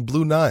shopping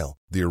Blue Nile,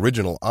 the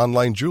original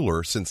online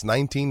jeweler since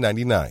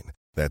 1999.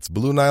 That's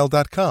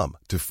BlueNile.com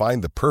to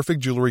find the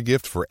perfect jewelry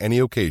gift for any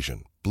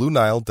occasion.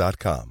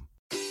 BlueNile.com.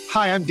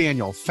 Hi, I'm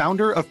Daniel,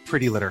 founder of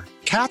Pretty Litter.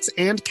 Cats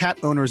and cat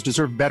owners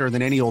deserve better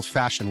than any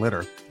old-fashioned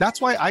litter. That's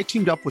why I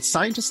teamed up with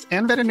scientists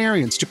and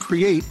veterinarians to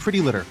create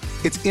Pretty Litter.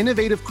 Its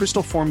innovative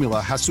crystal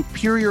formula has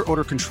superior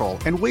odor control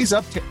and weighs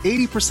up to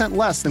 80%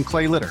 less than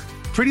clay litter.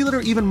 Pretty Litter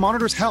even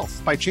monitors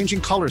health by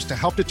changing colors to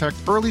help detect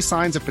early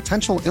signs of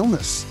potential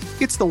illness.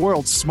 It's the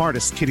world's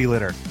smartest kitty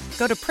litter.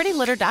 Go to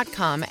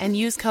prettylitter.com and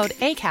use code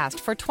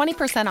ACAST for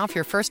 20% off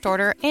your first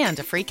order and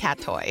a free cat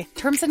toy.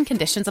 Terms and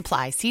conditions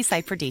apply. See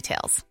site for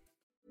details.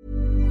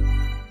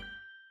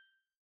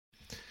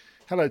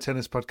 Hello,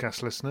 Tennis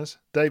Podcast listeners.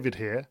 David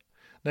here.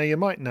 Now, you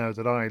might know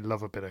that I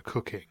love a bit of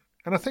cooking,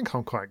 and I think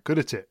I'm quite good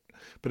at it.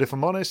 But if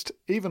I'm honest,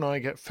 even I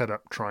get fed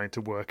up trying to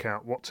work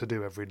out what to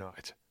do every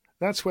night.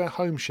 That's where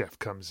Home Chef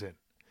comes in.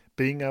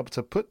 Being able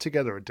to put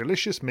together a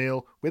delicious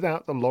meal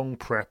without the long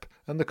prep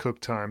and the cook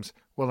times,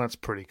 well, that's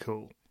pretty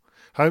cool.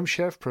 Home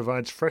Chef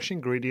provides fresh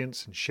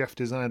ingredients and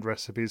chef-designed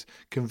recipes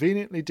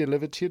conveniently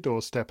delivered to your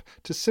doorstep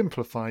to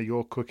simplify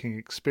your cooking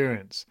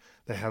experience.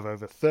 They have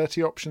over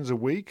 30 options a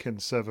week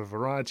and serve a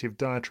variety of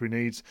dietary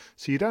needs,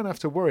 so you don't have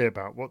to worry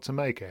about what to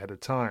make ahead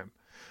of time.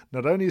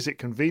 Not only is it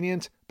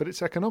convenient, but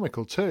it's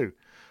economical too.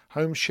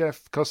 Home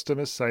Chef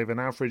customers save an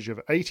average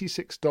of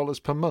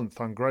 $86 per month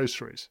on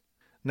groceries.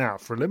 Now,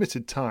 for a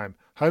limited time,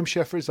 Home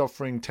Chef is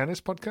offering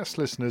Tennis Podcast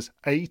listeners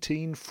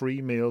 18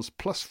 free meals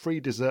plus free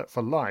dessert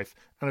for life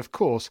and, of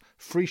course,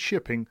 free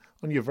shipping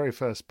on your very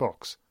first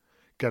box.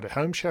 Go to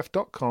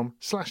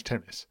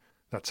homechef.com/tennis.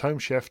 That's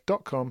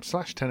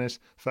homechef.com/tennis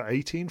for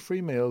 18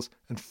 free meals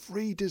and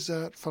free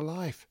dessert for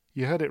life.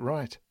 You heard it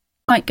right.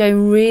 Might go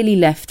really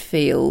left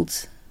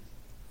field,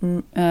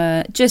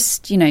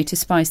 just, to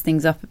spice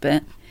things up a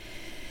bit.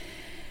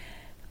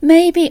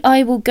 Maybe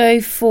I will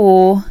go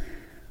for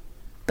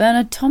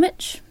Bernard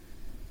Tomic.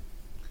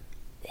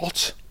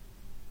 What?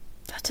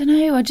 I don't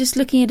know. I'm just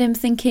looking at him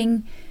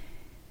thinking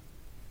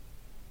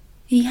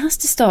he has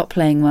to start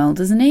playing well,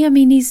 doesn't he? I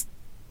mean, he's...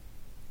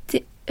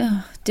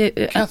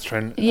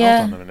 Catherine,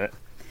 yeah. Hold on a minute.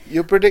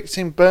 You're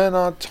predicting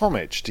Bernard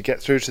Tomic to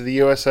get through to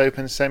the US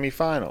Open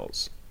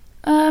semi-finals?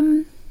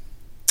 I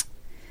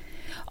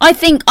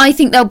think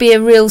there'll be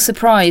a real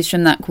surprise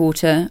from that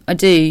quarter. I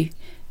do.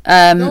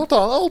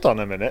 Hold on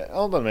a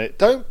minute.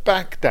 Don't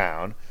back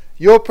down.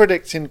 You're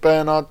predicting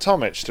Bernard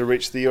Tomic to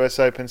reach the US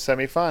Open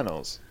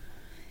semi-finals?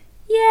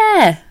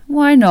 Yeah,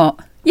 why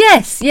not?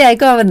 Yes, yeah,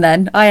 go on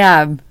then. I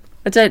am.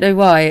 I don't know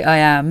why I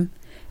am.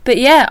 But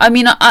yeah, I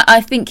mean,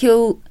 I think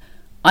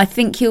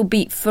he'll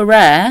beat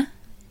Ferrer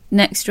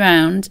next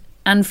round,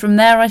 and from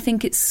there I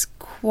think it's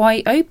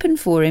quite open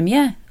for him.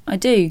 Yeah, I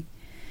do.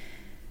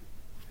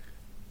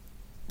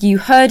 You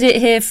heard it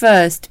here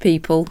first,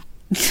 people.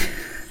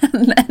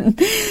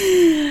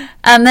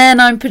 and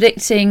then I'm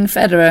predicting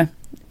Federer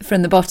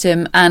from the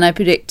bottom, and I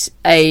predict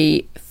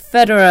a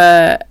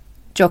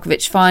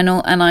Federer-Djokovic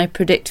final, and I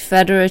predict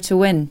Federer to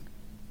win.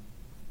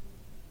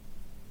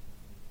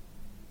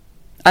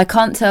 I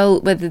can't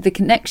tell whether the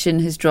connection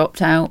has dropped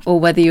out or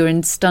whether you're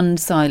in stunned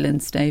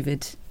silence,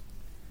 David.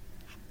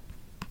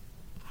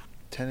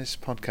 Tennis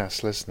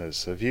Podcast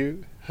listeners, have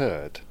you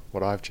heard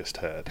what I've just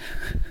heard?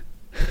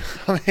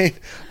 I mean,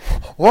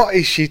 what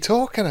is she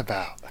talking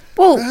about?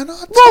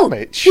 Bernard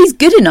Tomic? He's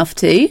good enough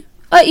to.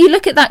 You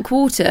look at that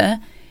quarter,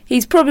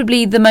 he's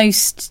probably the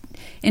most,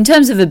 in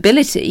terms of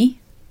ability,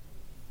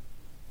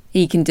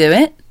 he can do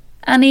it.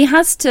 And he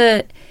has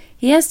to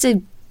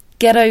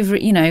get over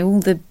it,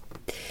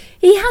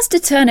 he has to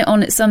turn it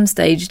on at some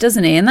stage,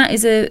 doesn't he? And that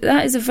is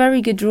a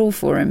very good draw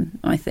for him,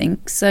 I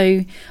think.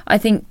 So I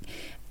think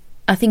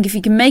if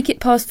he can make it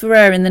past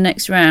Ferrer in the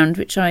next round,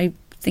 which I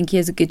think he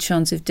has a good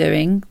chance of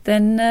doing,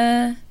 then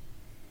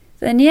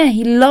yeah,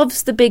 he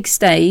loves the big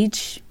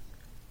stage.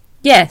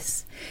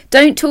 Yes.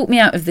 Don't talk me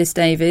out of this,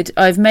 David.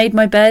 I've made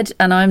my bed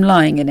and I'm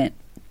lying in it.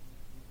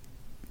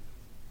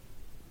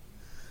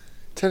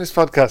 Tennis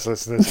Podcast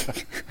listeners.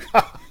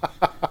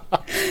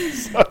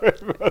 Sorry,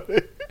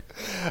 buddy.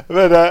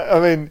 But,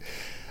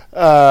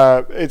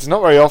 it's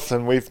not very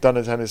often we've done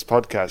a tennis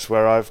podcast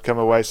where I've come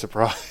away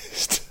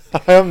surprised.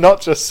 I am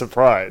not just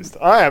surprised.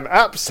 I am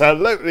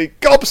absolutely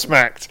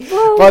gobsmacked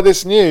by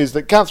this news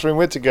that Catherine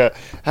Whitaker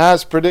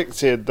has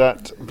predicted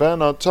that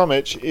Bernard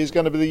Tomic is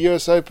going to be the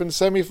US Open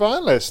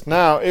semi-finalist.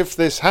 Now, if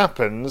this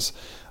happens,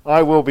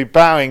 I will be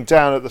bowing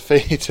down at the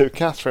feet of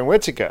Catherine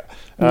Whitaker.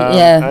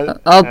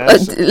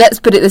 Let's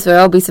put it this way,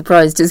 I'll be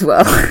surprised as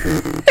well.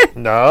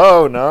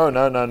 No.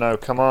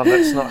 Come on,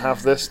 let's not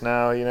have this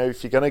now.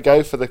 If you're going to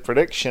go for the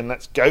prediction,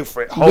 let's go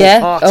for it wholeheartedly.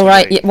 Yeah, all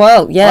right.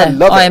 Well, yeah. I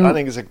love it. I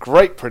think it's a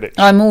great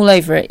prediction. I'm all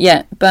over it.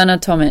 Yeah,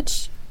 Bernard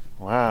Tomic.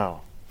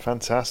 Wow,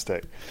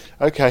 fantastic.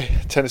 Okay,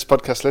 Tennis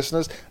Podcast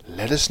listeners,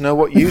 let us know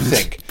what you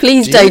think.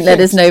 Please don't let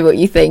us know what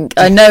you think.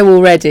 I know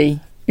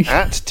already.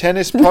 At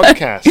Tennis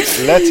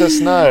Podcast, let us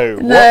know.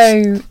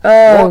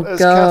 What has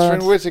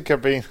Catherine Whitaker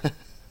been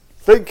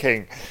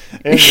thinking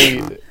in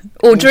the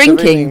or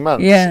drinking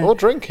months? Yeah, or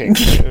drinking.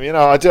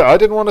 I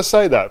didn't want to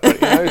say that,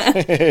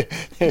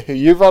 but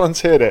you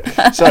volunteered it.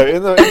 So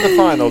in the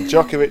final,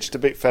 Djokovic to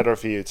beat Federer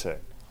for you two.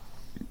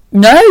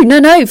 No,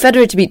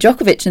 Federer to beat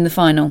Djokovic in the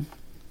final.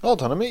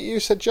 Hold on a minute, you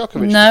said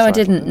Djokovic. No, I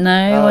didn't.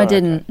 No, I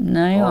didn't. Okay.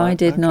 No, All I right,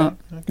 did okay, not.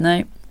 okay.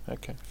 No.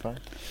 Okay, fine.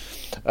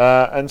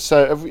 And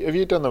so, have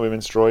you done the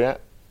women's draw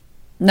yet?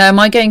 No, am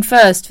I going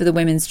first for the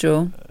women's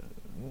draw?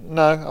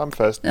 No, I'm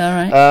first. All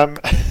right.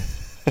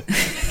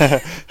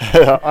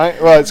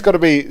 Well, it's got to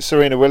be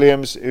Serena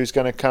Williams who's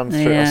going to come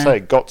through. Yeah. I say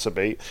got to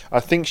be. I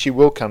think she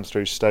will come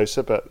through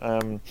Stosur, but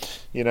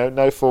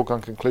no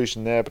foregone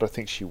conclusion there. But I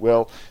think she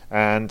will,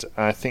 and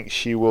I think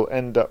she will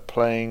end up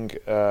playing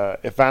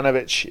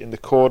Ivanovic in the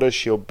quarters.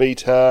 She'll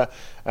beat her,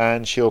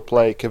 and she'll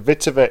play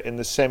Kvitova in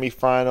the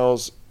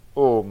semi-finals.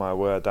 Oh my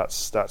word,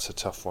 that's a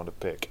tough one to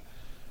pick.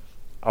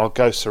 I'll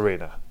go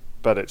Serena.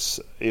 But it's,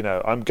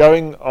 I'm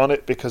going on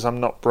it because I'm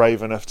not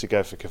brave enough to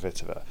go for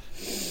Kvitova.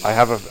 I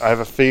have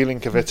a feeling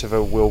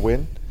Kvitova will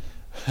win,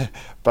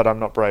 but I'm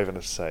not brave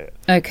enough to say it.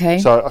 Okay.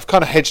 So I've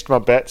kind of hedged my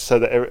bet so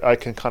that I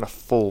can kind of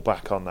fall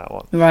back on that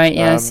one. Right.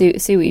 Yeah. See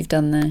what you've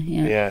done there.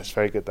 Yeah. Yeah, it's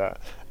very good that.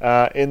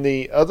 In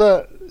the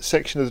other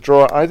section of the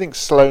draw, I think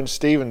Sloane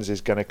Stephens is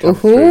going to come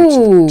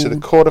through to the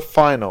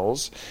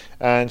quarterfinals,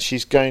 and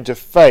she's going to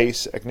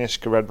face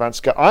Agnieszka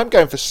Radwanska. I'm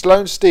going for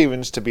Sloane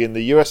Stephens to be in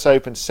the US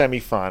Open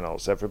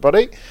semi-finals,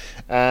 everybody,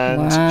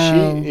 and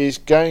she is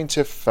going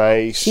to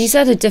face. She's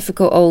had a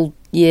difficult old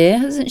year,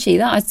 hasn't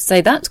she? I'd say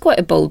that's quite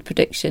a bold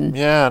prediction.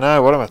 Yeah, I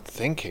know. What am I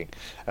thinking?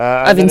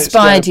 I've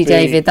inspired you,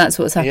 David. That's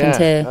what's happened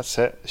here. That's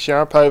it.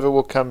 Sharapova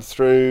will come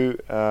through.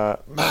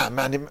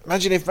 Man,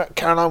 imagine if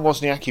Caroline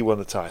Wozniacki won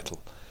the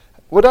title.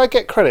 Would I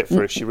get credit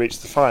for if she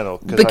reached the final?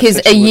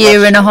 Because a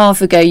year and a half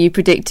ago you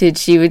predicted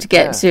she would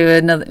get to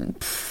another.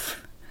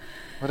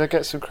 Would I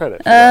get some credit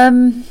for that?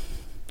 I'm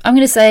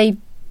going to say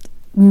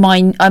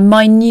a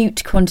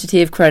minute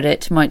quantity of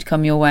credit might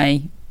come your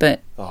way, but.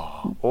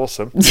 Oh,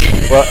 awesome.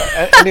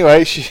 Well,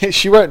 anyway,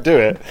 she won't do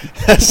it,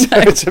 so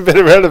it's a bit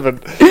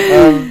irrelevant.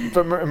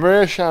 But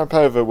Maria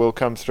Sharapova will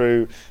come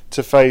through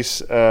to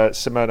face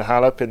Simona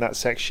Halep in that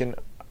section.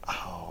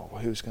 Oh,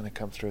 who's going to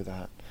come through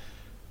that?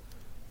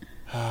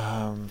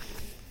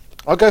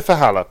 I'll go for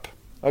Halep.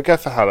 I'll go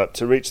for Halep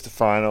to reach the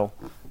final,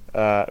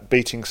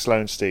 beating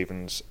Sloane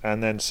Stephens,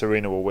 and then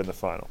Serena will win the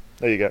final.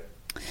 There you go.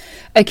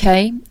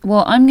 Okay,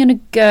 well, I'm going to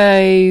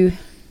go.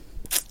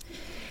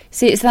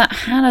 See, it's that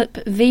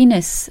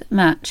Halep-Venus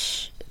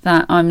match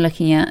that I'm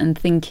looking at and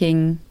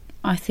thinking,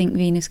 I think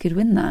Venus could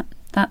win that.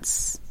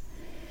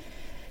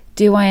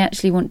 Do I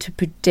actually want to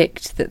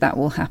predict that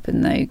will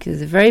happen, though? Because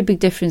there's a very big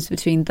difference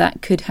between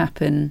that could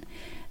happen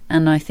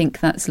and I think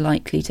that's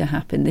likely to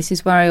happen. This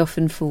is where I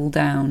often fall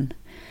down.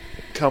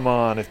 Come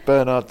on, if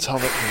Bernard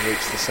Tomic can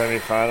reach the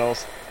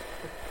semi-finals.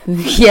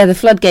 Yeah, the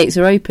floodgates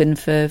are open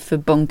for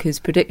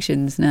bonkers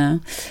predictions now.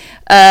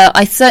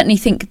 I certainly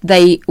think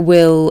they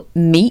will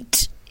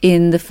meet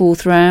in the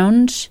fourth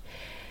round.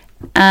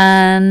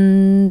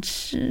 And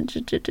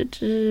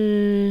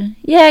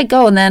yeah,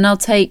 go on then. I'll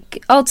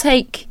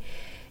take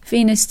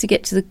Venus to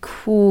get to the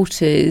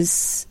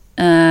quarters,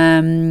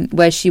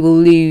 where she will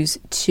lose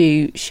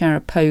to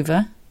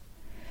Sharapova.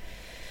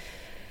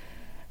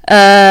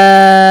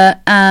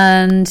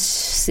 And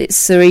it's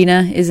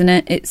Serena, isn't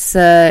it? It's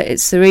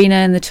Serena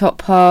in the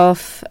top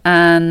half.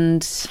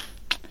 And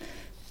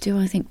do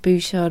I think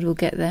Bouchard will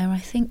get there? I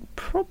think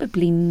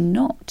probably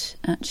not,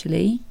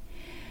 actually.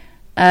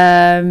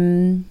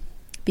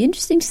 Be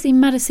interesting to see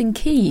Madison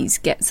Keys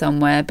get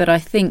somewhere, but I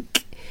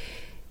think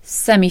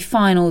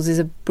semi-finals is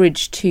a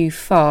bridge too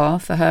far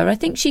for her. I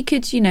think she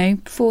could,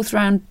 fourth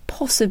round,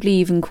 possibly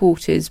even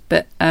quarters,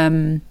 but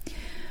I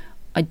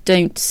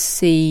don't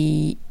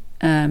see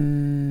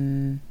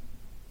her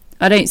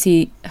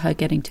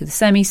getting to the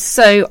semis.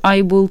 So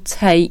I won't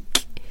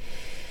take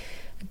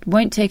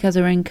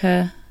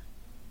Azarenka.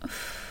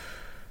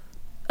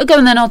 Oh, go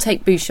on then. I'll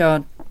take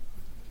Bouchard.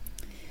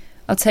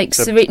 I'll take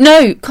Serena.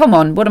 No, come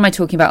on. What am I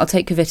talking about? I'll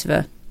take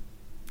Kvitova.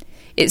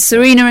 It's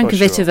Serena and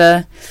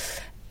Kvitova,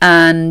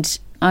 and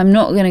I'm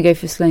not going to go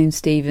for Sloane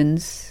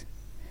Stephens.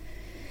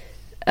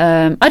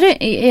 I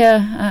don't.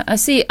 Yeah, I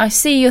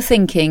see your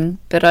thinking,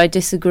 but I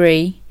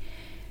disagree.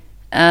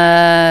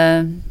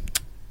 Yeah,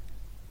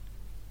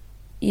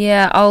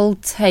 I'll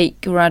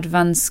take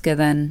Radwanska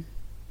then.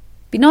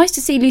 Be nice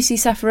to see Lucy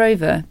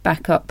Safarova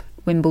back up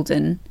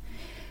Wimbledon.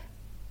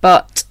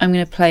 But I'm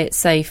going to play it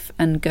safe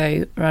and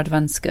go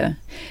Radwanska.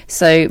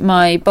 So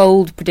my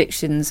bold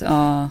predictions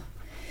are...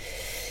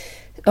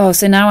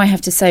 so now I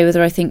have to say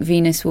whether I think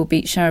Venus will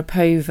beat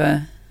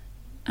Sharapova.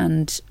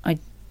 And I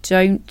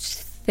don't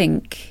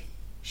think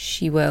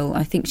she will.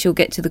 I think she'll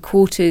get to the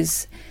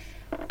quarters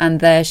and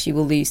there she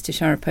will lose to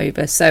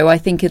Sharapova. So I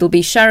think it'll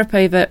be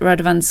Sharapova,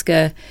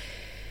 Radwanska,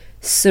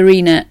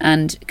 Serena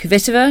and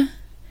Kvitova.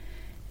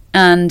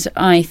 And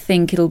I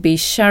think it'll be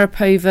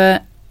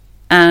Sharapova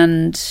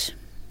and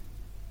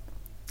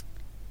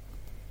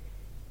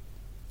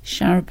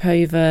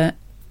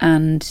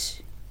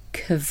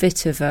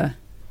Kvitova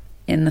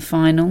in the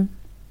final.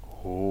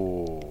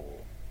 Ooh.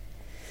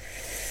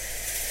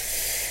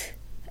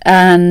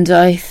 And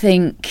I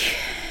think...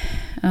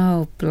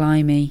 Oh,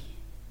 blimey.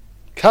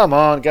 Come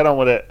on, get on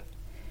with it.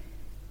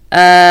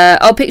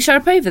 I'll pick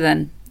Sharapova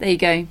then. There you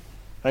go.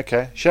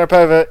 Okay.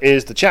 Sharapova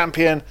is the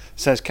champion,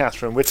 says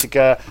Catherine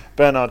Whittaker.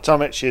 Bernard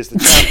Tomic is the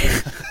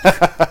champion.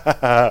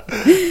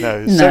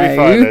 No,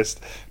 semi-finalist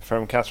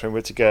from Catherine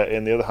Whittaker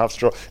in the other half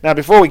draw. Now,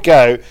 before we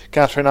go,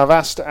 Catherine, I've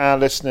asked our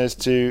listeners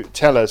to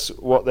tell us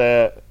what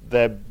their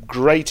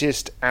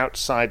greatest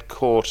outside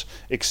court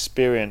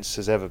experience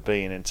has ever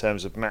been in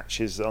terms of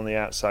matches on the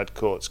outside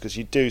courts, because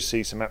you do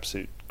see some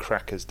absolute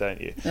crackers, don't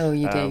you? Oh,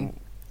 you do.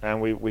 And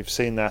we've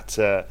seen that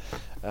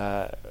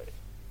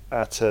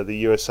at the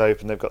US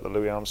Open. They've got the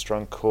Louis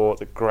Armstrong court,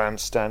 the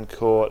Grandstand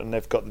court, and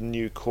they've got the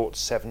new court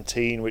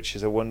 17, which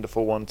is a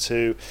wonderful one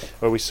too,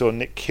 where we saw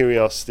Nick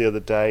Kyrgios the other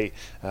day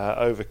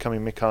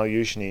overcoming Mikhail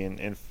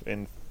Yuzhny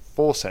in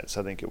 4 sets,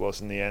 I think it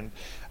was, in the end.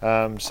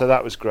 So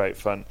that was great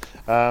fun.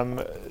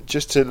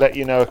 Just to let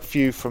you know a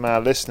few from our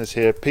listeners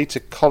here,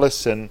 Peter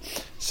Collison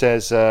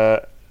says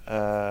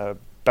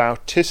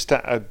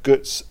Bautista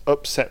Agut's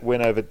upset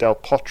win over Del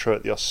Potro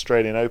at the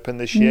Australian Open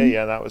this year.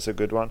 Yeah, that was a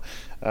good one.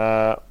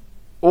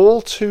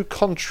 All Too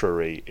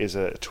Contrary is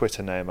a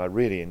Twitter name I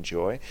really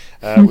enjoy,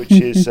 which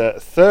is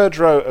third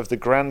row of the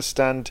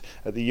grandstand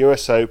at the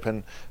US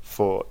Open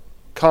for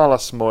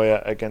Carlos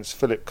Moya against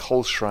Philip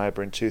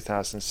Kohlschreiber in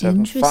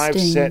 2007. 5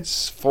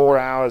 sets, 4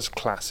 hours,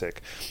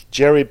 classic.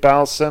 Jerry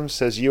Balsam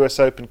says US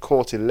Open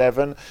Court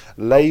 11,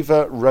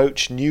 Laver,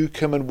 Roach,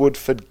 Newcombe and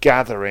Woodford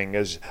gathering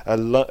as a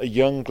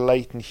young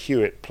Leighton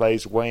Hewitt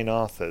plays Wayne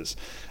Arthurs.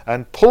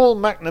 And Paul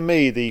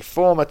McNamee, the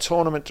former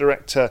tournament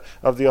director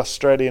of the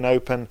Australian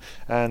Open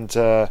and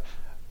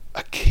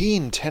a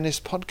keen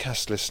tennis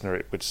podcast listener,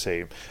 it would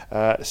seem,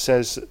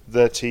 says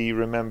that he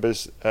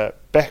remembers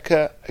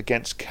Becker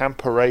against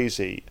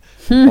Camporese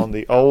on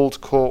the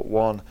old Court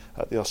 1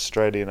 at the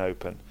Australian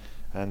Open.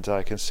 And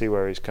I can see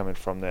where he's coming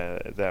from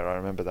there. I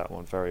remember that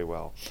one very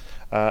well.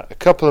 A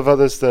couple of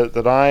others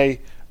that I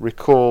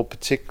recall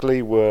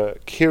particularly were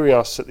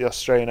Kyrgios at the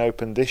Australian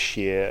Open this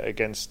year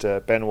against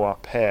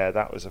Benoit Paire.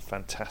 That was a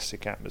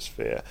fantastic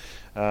atmosphere.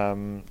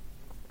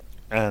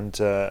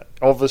 And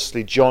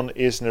obviously John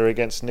Isner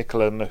against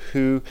Nicola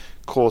Mahut,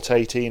 Court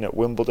 18 at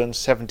Wimbledon,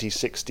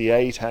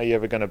 70-68. How are you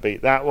ever going to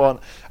beat that one?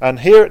 And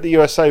here at the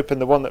US Open,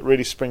 the one that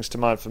really springs to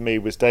mind for me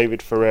was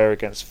David Ferrer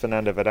against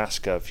Fernando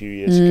Verdasco a few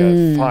years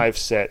ago. 5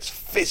 sets,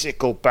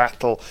 physical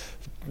battle,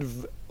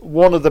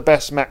 one of the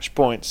best match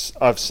points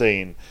I've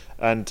seen.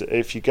 And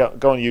if you go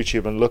on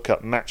YouTube and look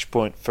up match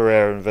point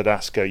Ferrer and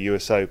Verdasco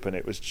US Open,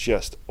 it was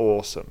just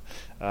awesome.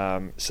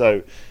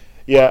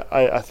 Yeah,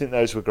 I think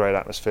those were great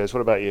atmospheres.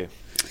 What about you?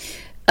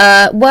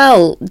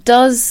 Well,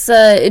 does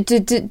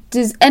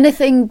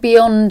anything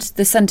beyond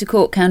the centre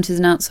court count as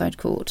an outside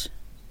court?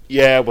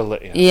 Yeah, we'll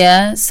let you.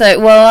 Yeah, so,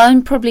 well,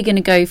 I'm probably going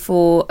to go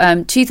for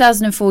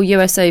 2004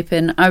 US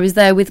Open. I was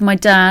there with my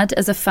dad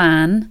as a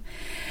fan.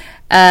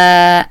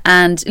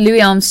 And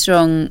Louis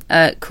Armstrong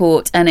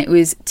court, and it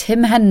was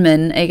Tim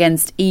Henman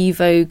against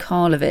Ivo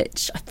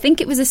Karlovic. I think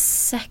it was a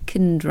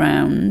second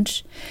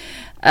round.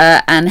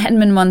 And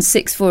Henman won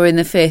 6-4 in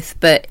the 5th,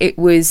 but it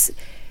was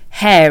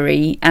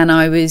hairy, and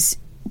I was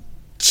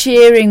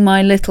cheering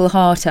my little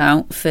heart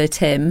out for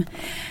Tim.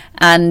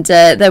 And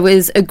there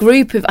was a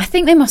group of, I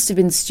think they must have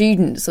been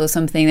students or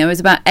something. There was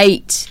about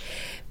 8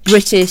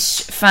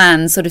 British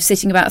fans sort of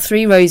sitting about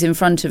 3 rows in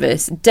front of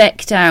us,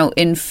 decked out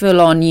in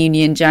full-on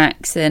Union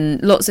Jacks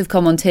and lots of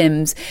Come On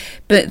Tims.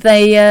 But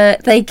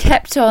they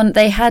kept on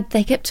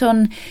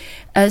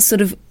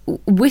sort of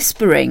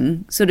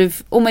whispering, sort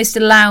of almost a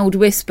loud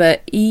whisper,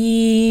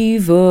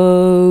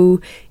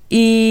 Evo,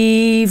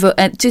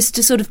 just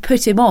to sort of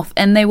put him off.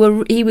 And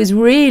he was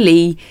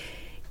really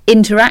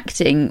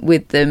interacting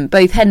with them.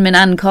 Both Henman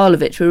and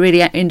Karlovic were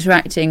really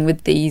interacting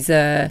with these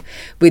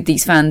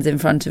fans in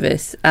front of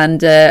us,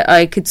 and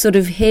I could sort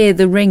of hear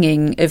the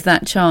ringing of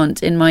that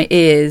chant in my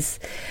ears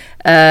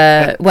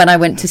when I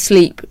went to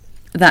sleep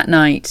that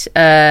night,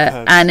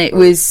 and it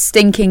was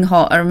stinking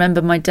hot. I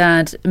remember my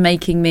dad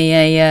making me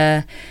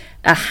a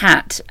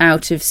hat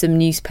out of some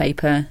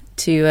newspaper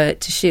to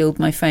shield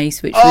my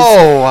face, which was,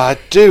 I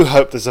do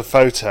hope there's a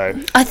photo.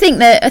 I think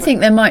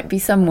there might be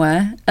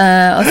somewhere.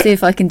 I'll see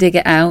if I can dig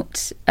it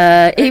out.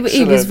 He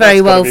was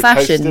very well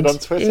fashioned.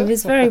 It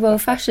was very well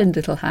fashioned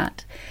little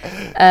hat,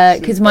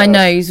 because my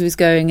nose was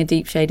going a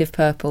deep shade of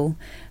purple.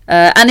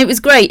 And it was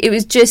great. It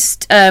was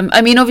just,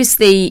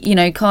 obviously,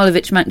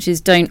 Karlovic matches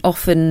don't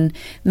often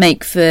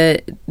make for,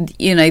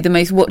 the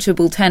most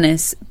watchable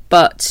tennis,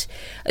 but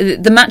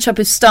the matchup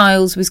of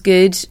styles was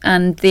good,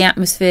 and the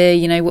atmosphere,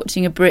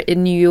 watching a Brit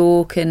in New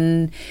York,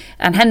 and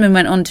Henman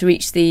went on to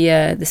reach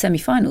the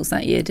semi-finals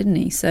that year, didn't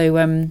he?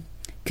 So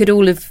could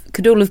all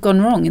have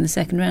gone wrong in the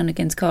second round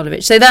against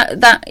Karlovic. So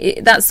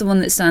that's the one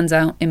that stands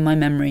out in my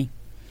memory.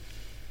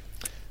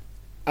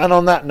 And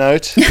on that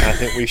note, I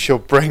think we shall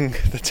bring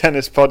the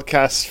tennis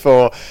podcast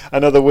for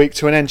another week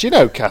to an end.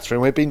 Catherine,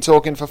 we've been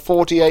talking for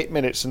 48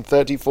 minutes and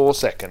 34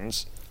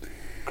 seconds.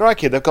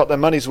 Crikey, they've got their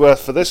money's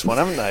worth for this one,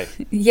 haven't they?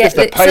 Yeah,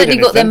 they've certainly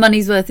got their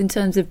money's worth in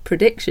terms of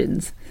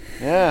predictions.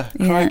 Yeah,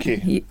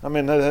 crikey. Yeah. I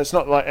mean, it's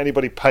not like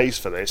anybody pays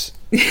for this.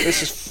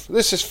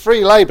 This is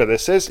free labour,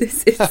 this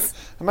is.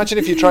 Imagine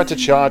if you tried to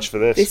charge for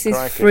this. This is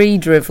free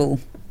drivel.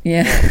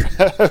 Yeah.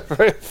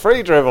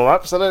 Free dribble,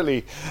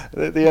 absolutely.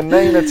 The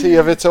inanity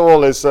of it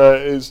all is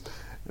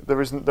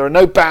there are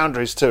no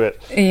boundaries to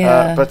it.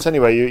 Yeah. But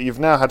anyway, you've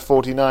now had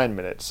 49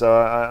 minutes, so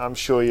I'm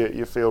sure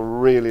you feel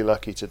really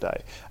lucky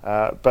today.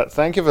 But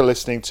thank you for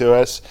listening to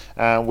us,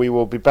 and we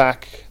will be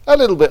back a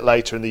little bit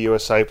later in the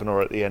US Open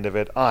or at the end of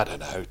it. I don't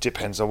know.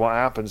 Depends on what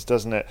happens,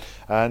 doesn't it?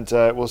 And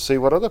we'll see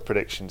what other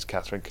predictions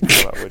Catherine can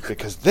come up with,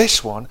 because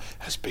this one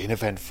has been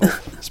eventful.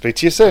 Speak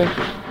to you soon.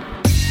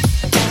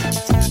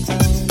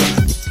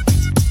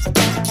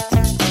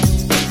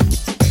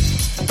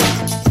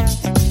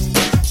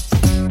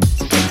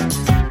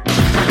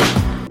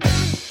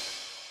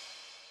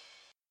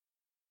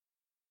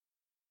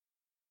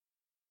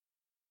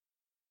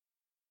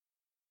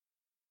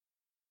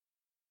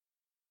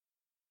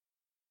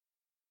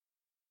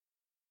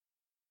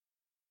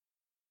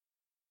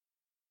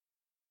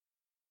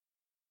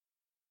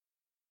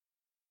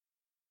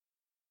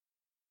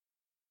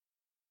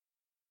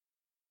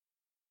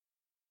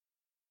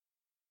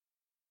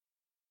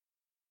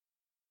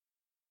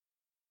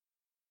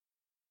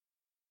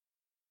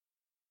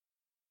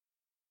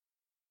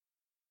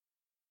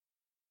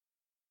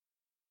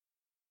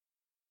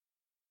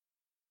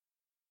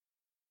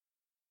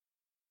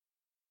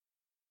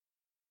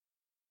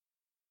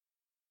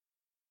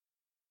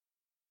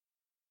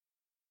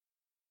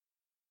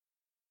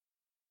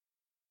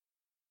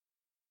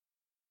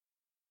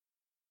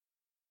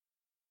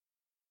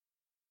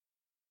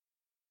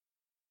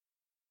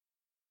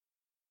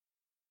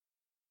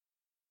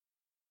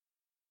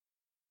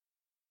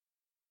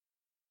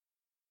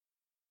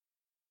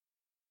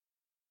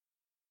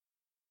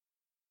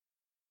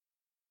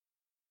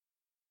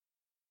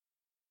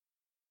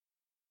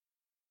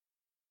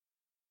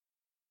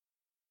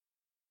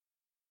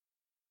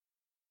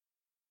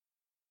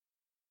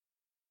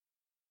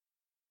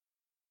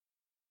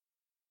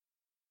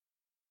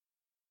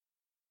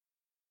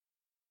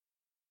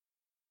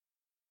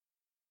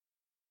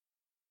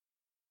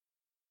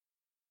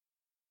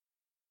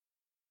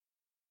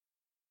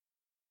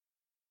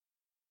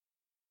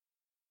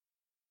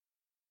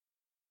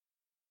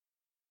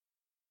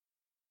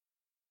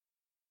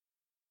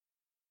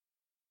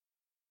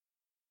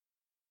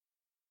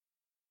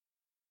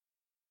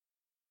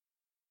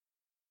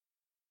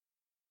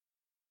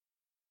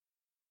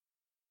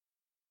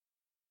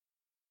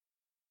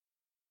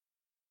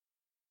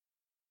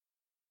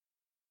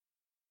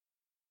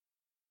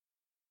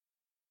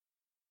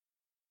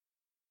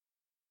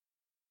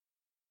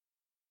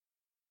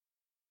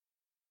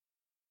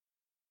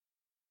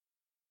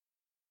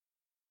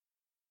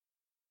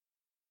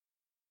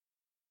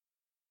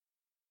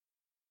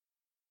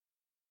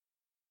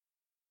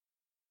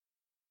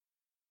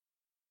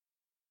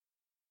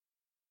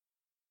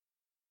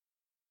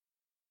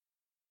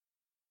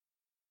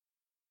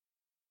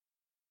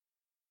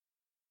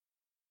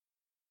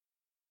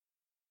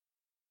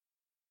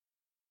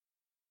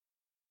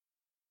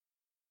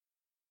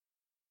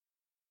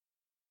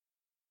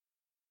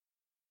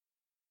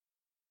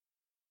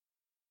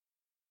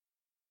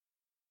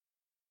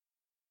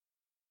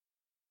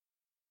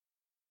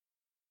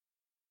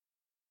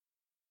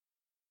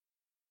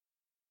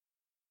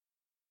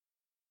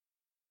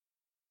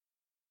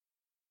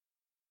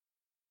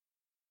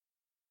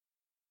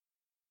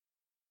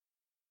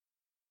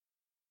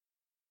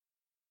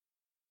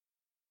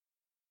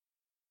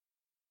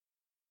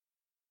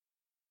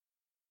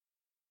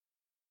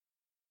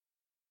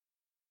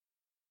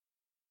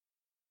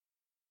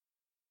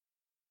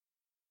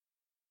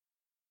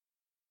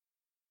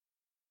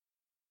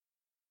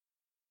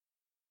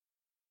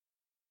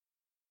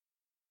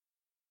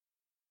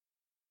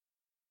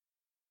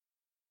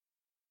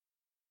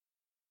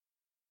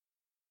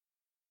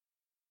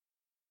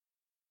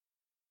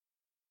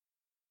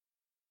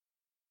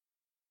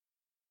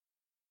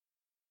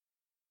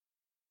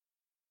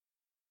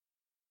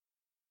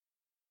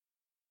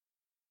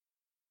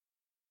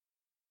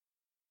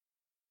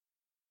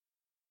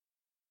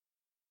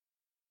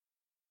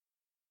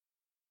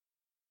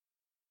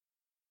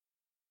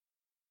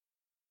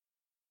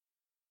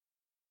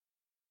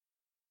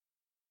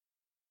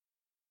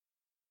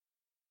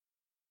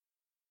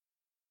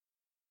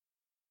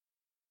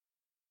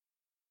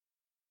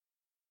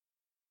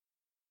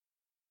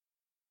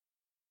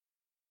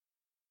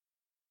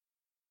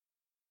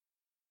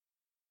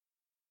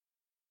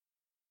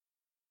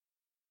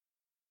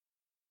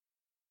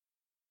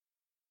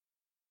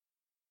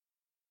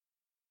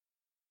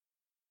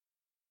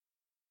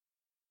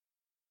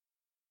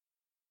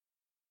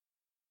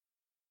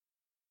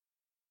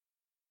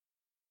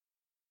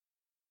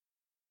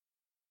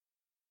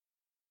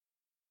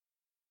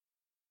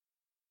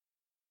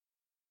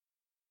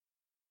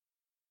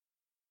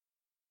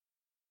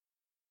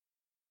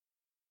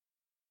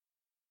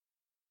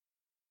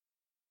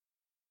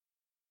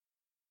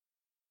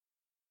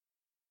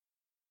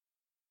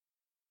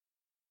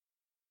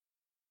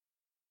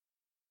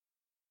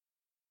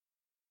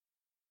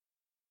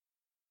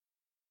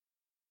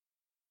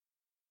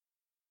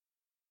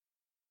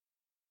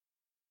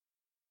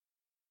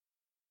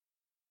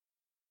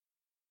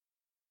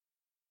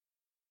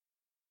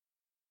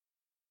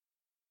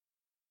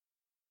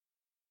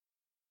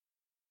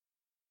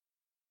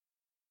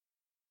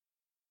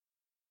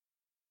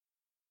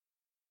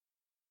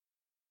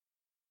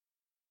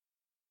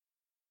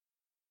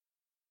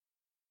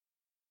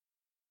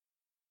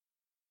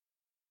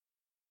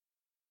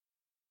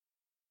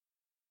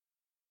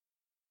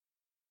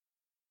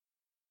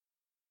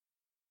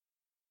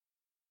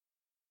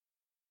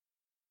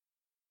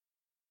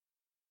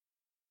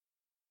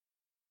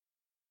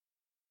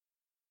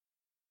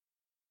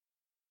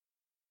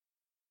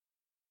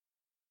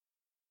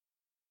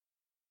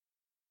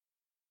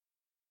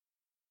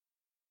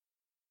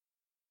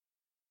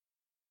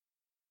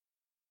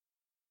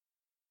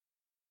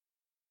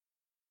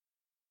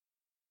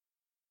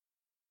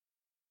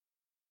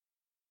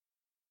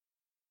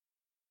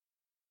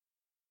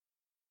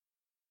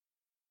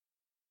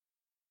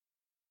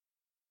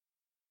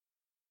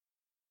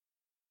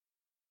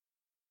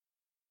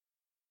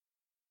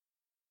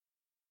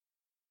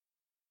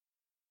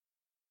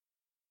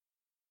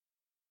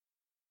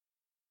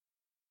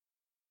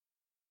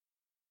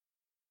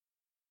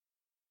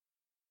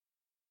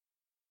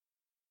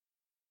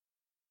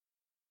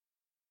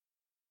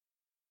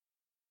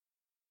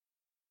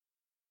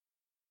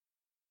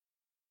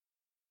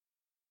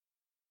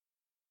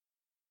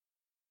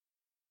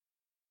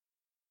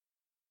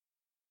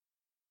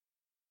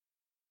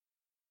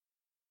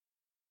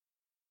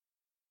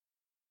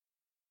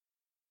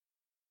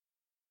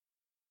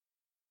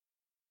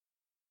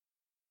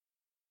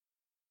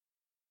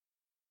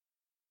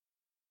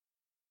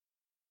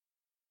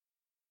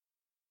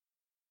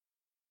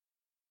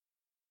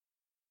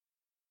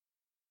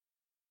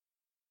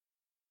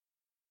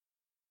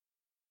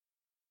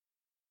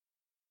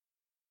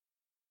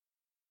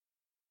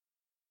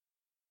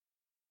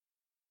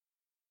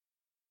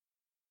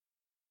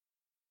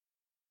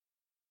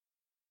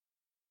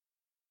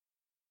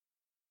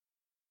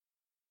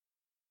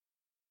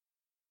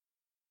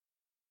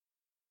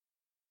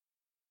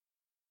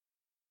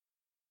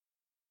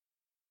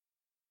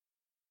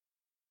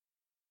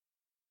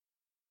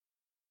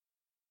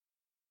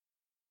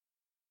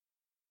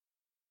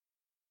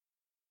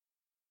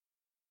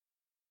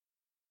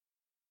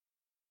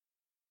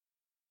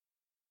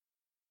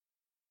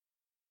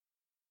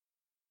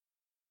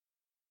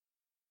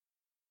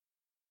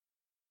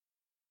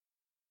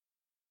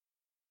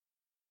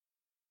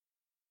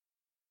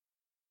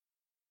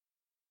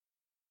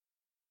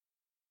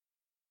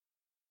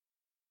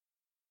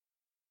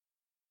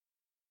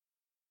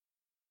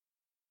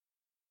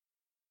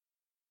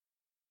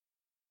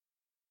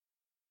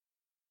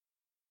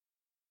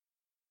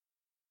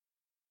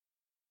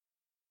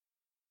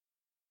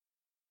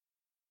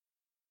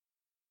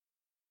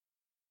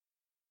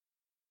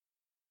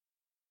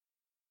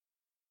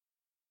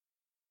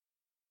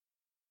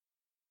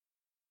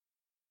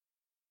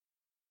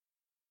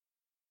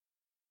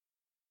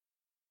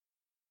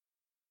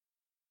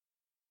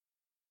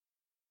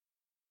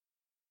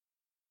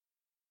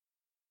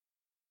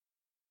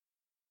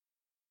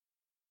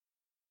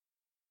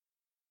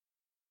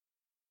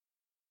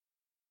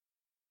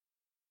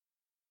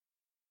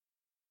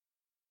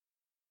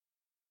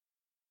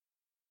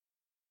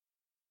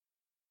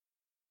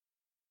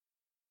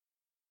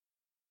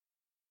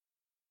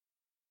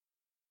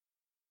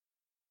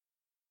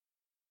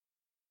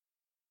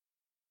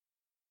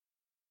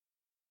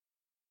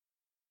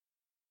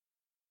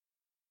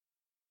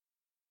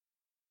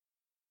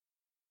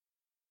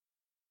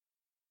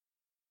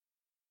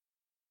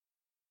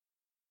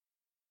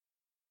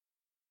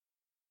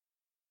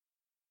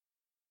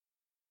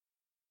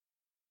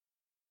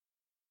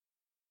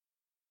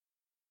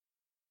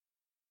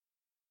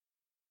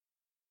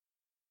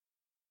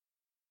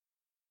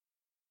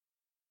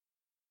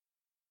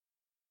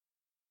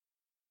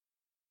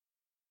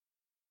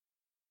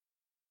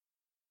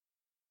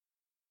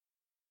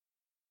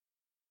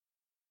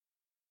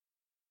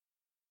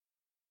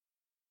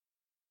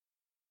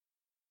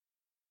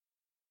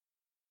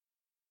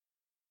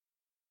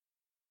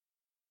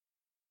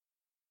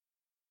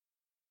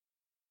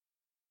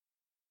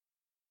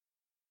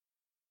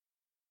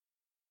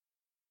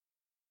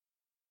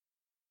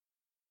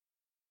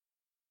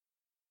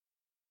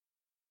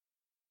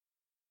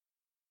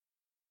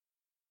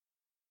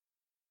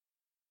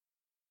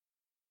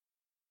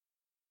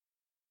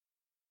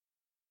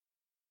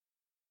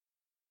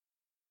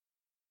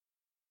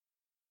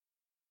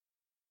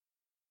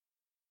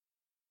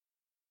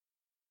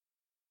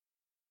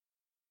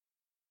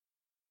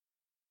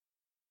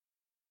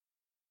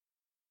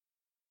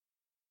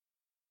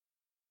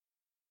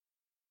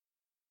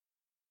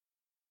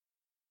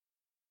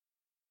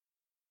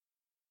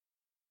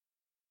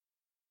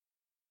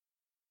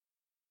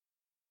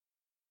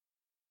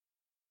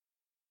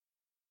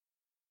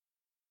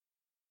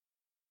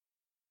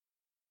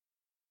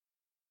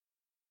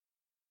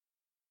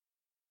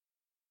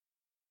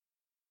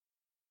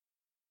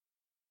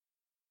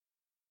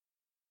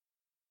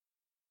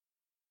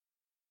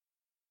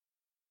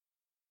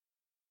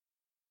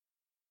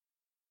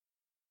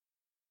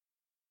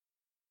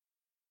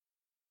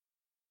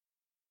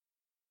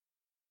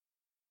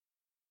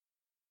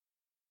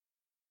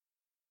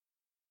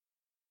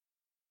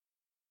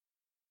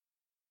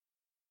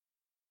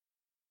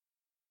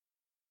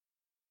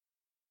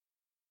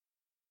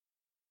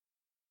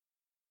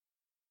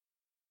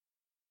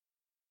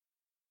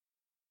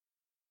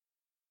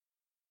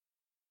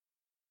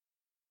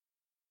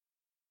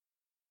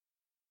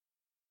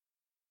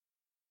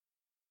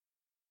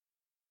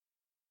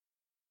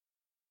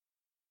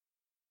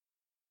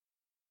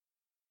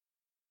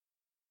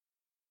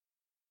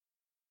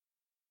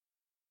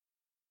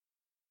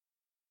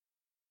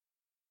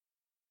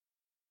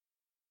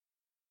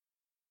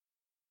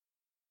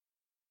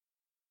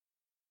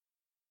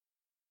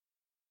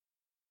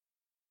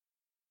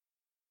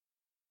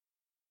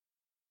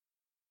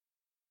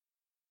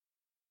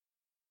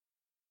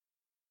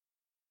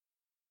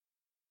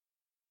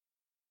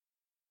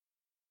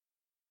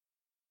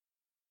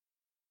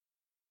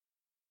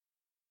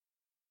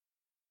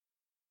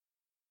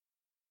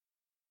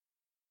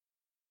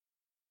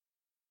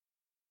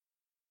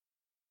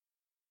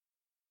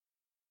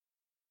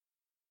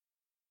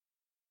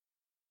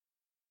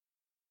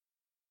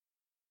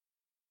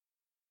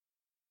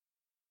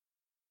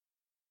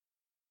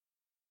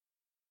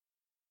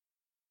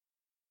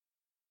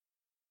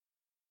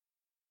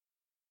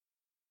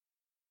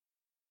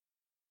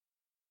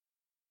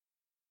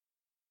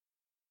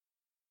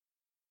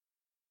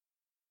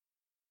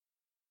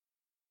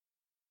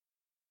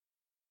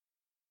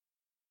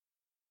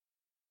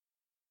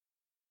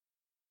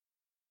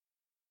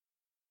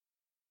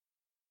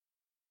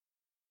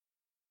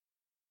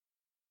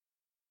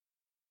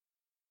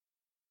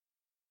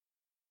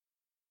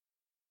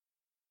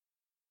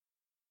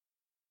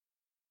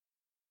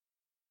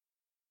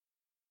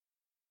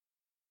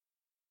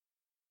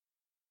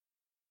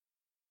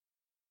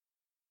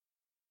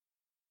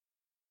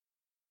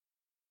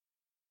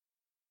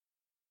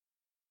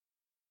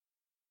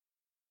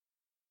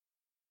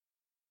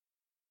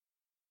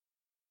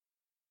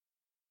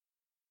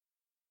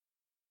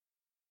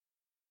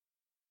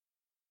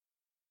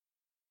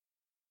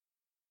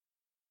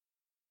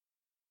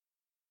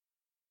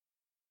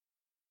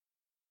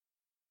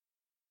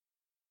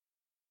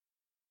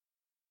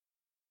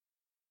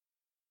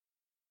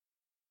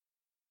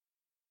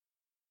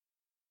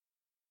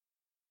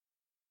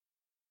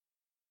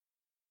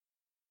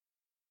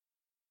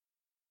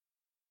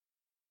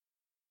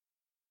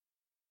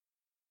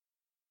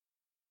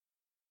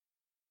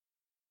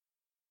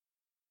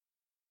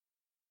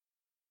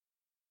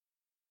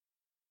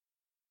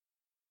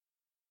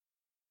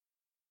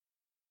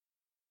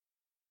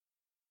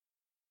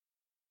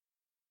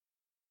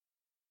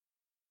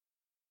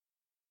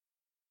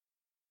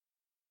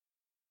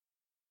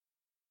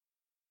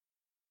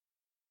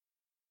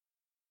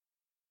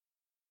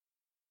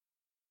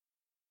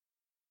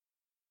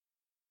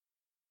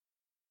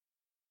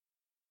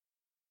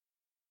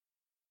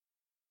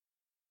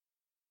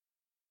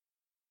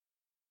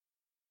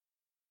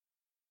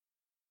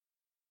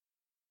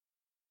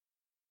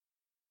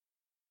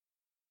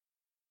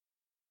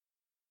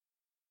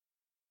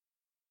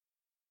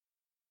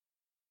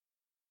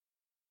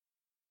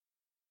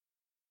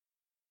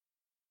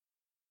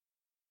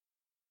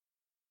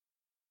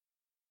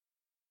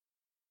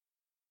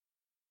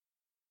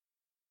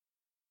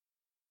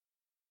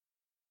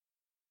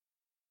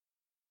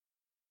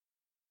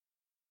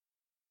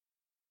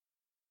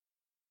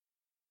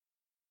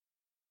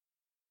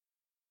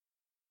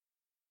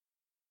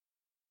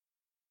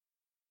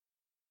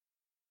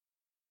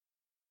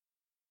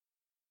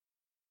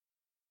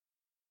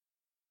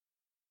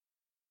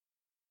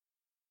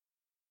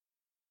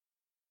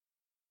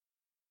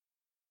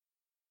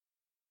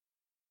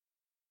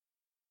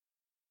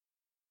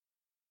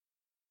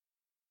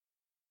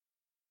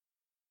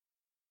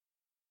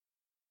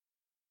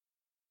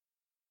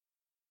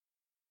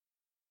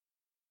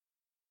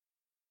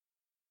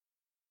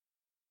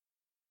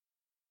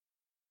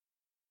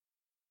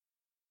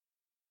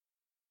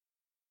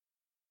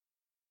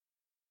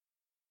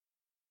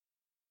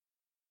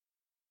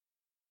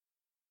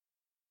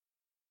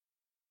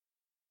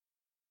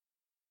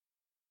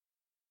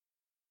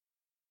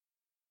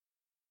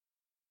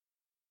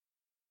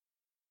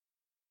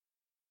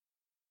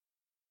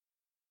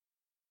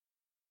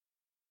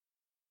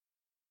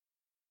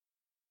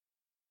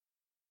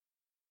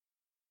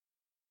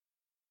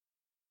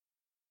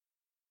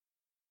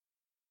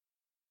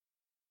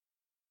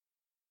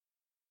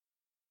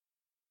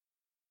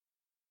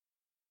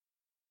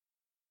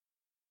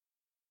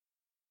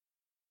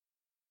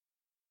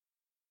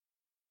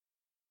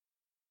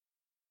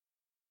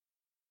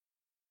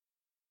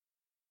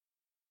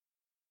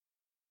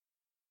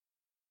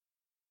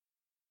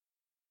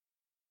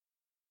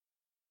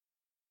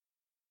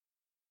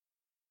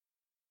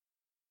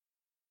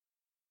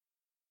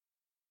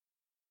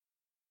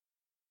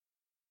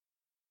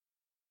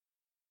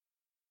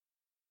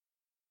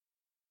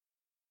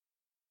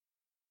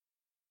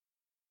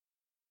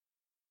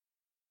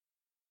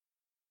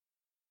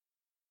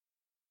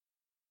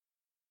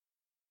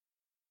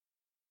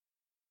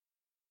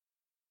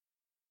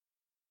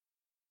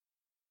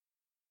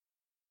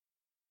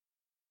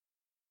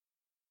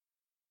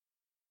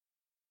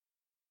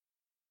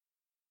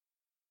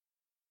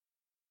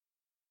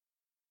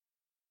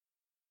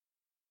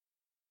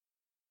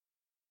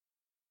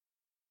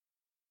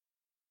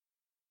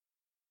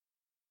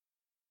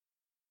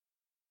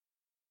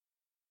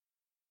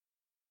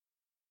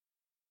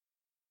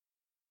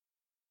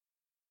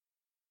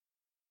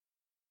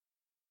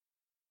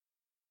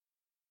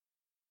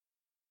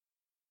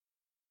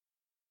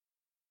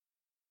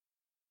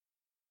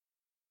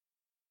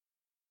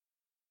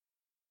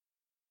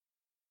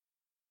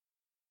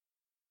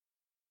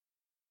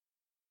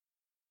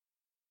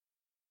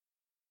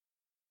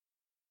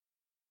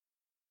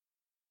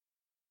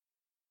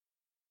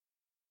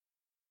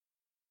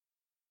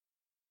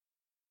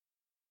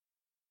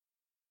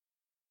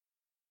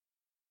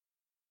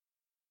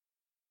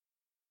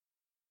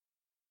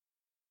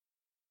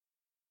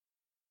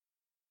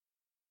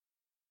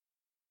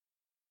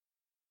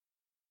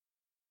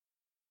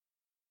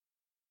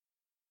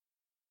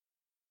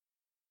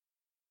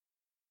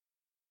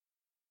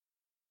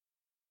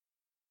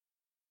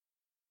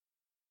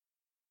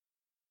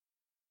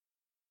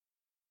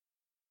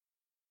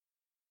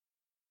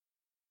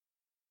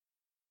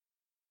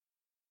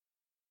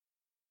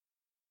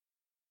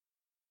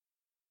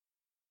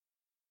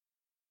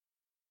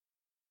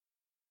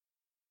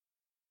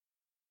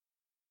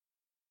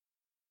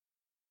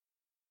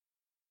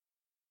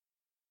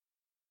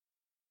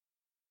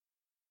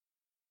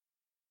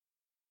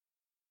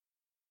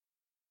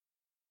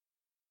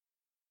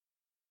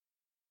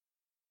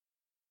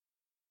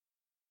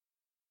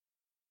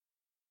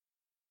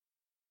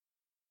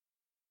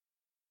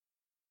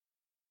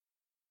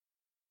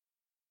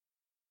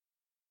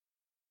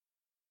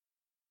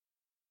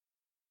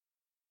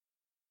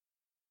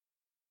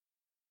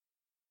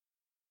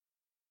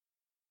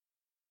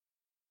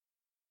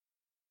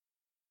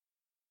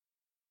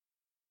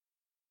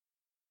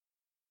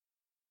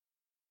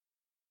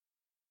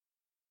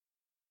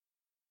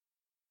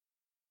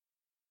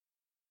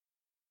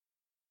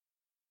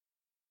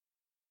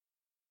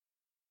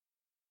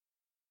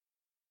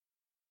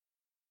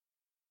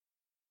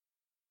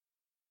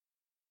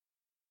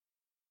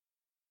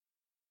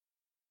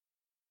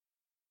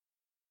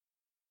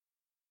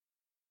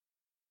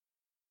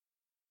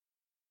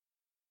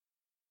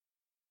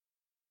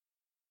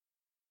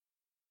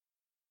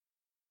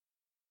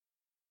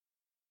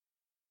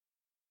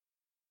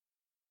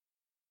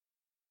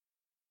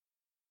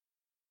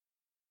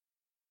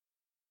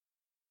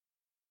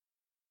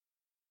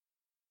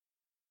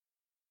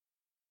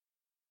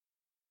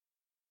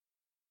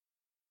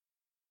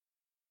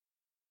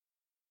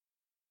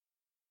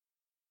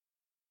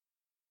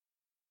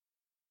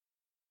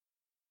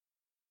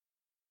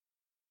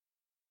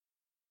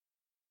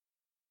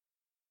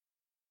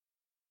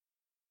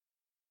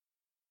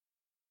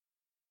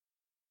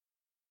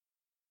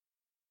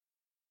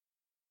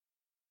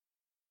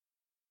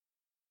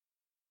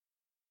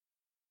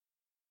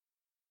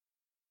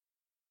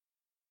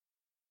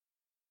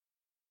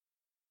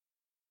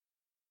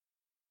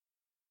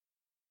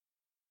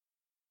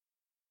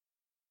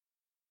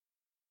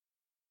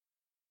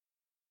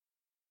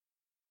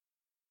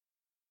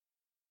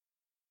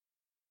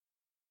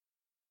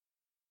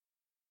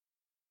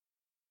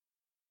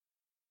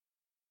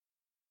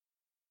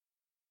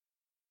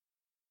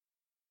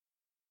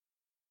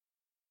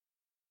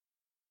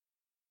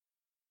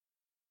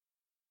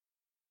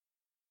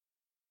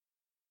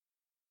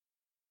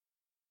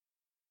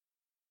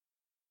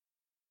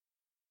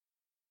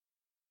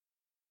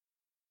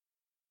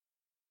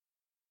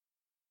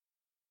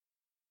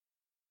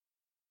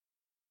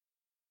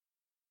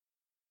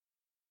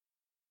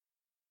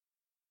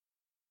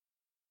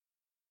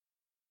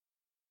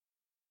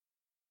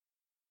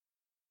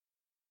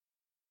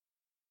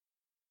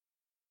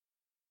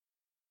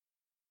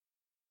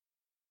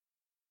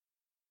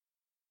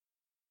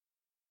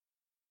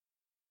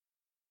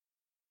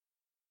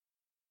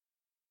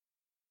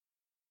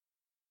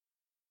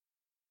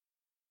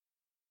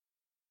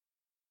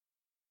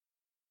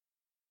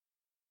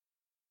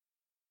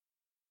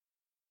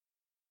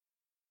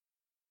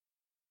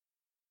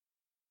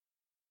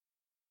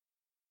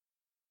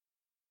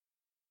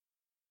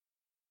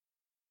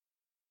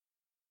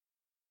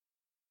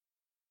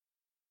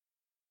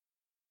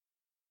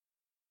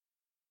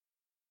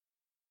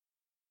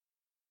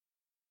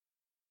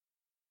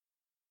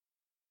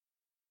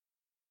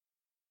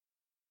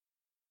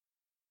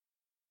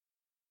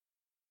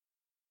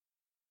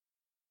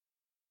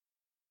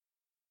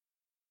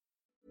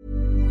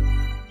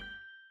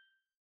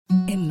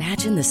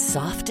 Imagine the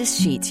softest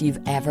sheets you've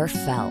ever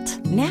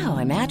felt. Now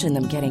imagine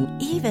them getting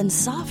even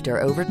softer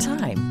over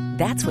time.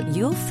 That's what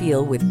you'll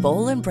feel with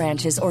Boll &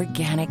 Branch's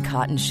organic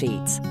cotton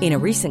sheets. In a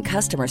recent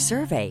customer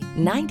survey,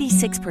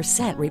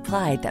 96%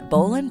 replied that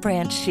Boll &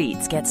 Branch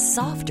sheets get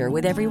softer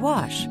with every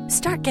wash.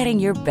 Start getting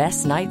your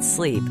best night's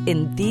sleep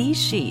in these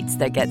sheets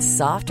that get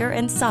softer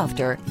and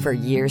softer for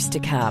years to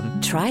come.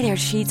 Try their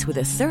sheets with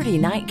a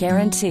 30-night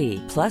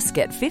guarantee. Plus,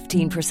 get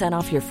 15%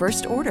 off your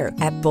first order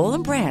at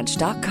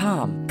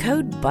bollandbranch.com.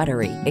 Code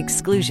BUTTERY.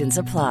 Exclusions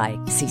apply.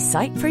 See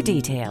site for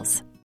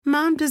details.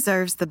 Mom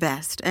deserves the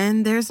best,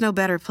 and there's no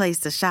better place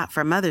to shop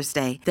for Mother's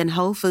Day than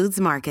Whole Foods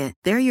Market.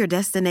 They're your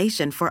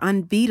destination for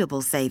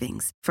unbeatable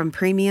savings, from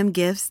premium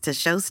gifts to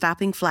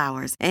show-stopping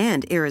flowers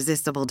and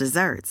irresistible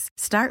desserts.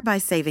 Start by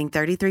saving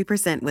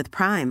 33% with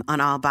Prime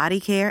on all body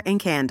care and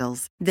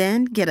candles.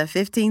 Then get a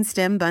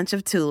 15-stem bunch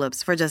of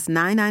tulips for just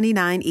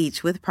 $9.99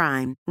 each with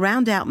Prime.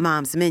 Round out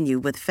Mom's menu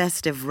with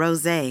festive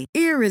rosé,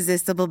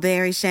 irresistible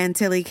berry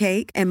chantilly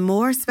cake, and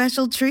more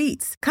special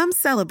treats. Come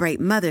celebrate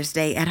Mother's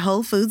Day at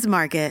Whole Foods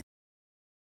Market.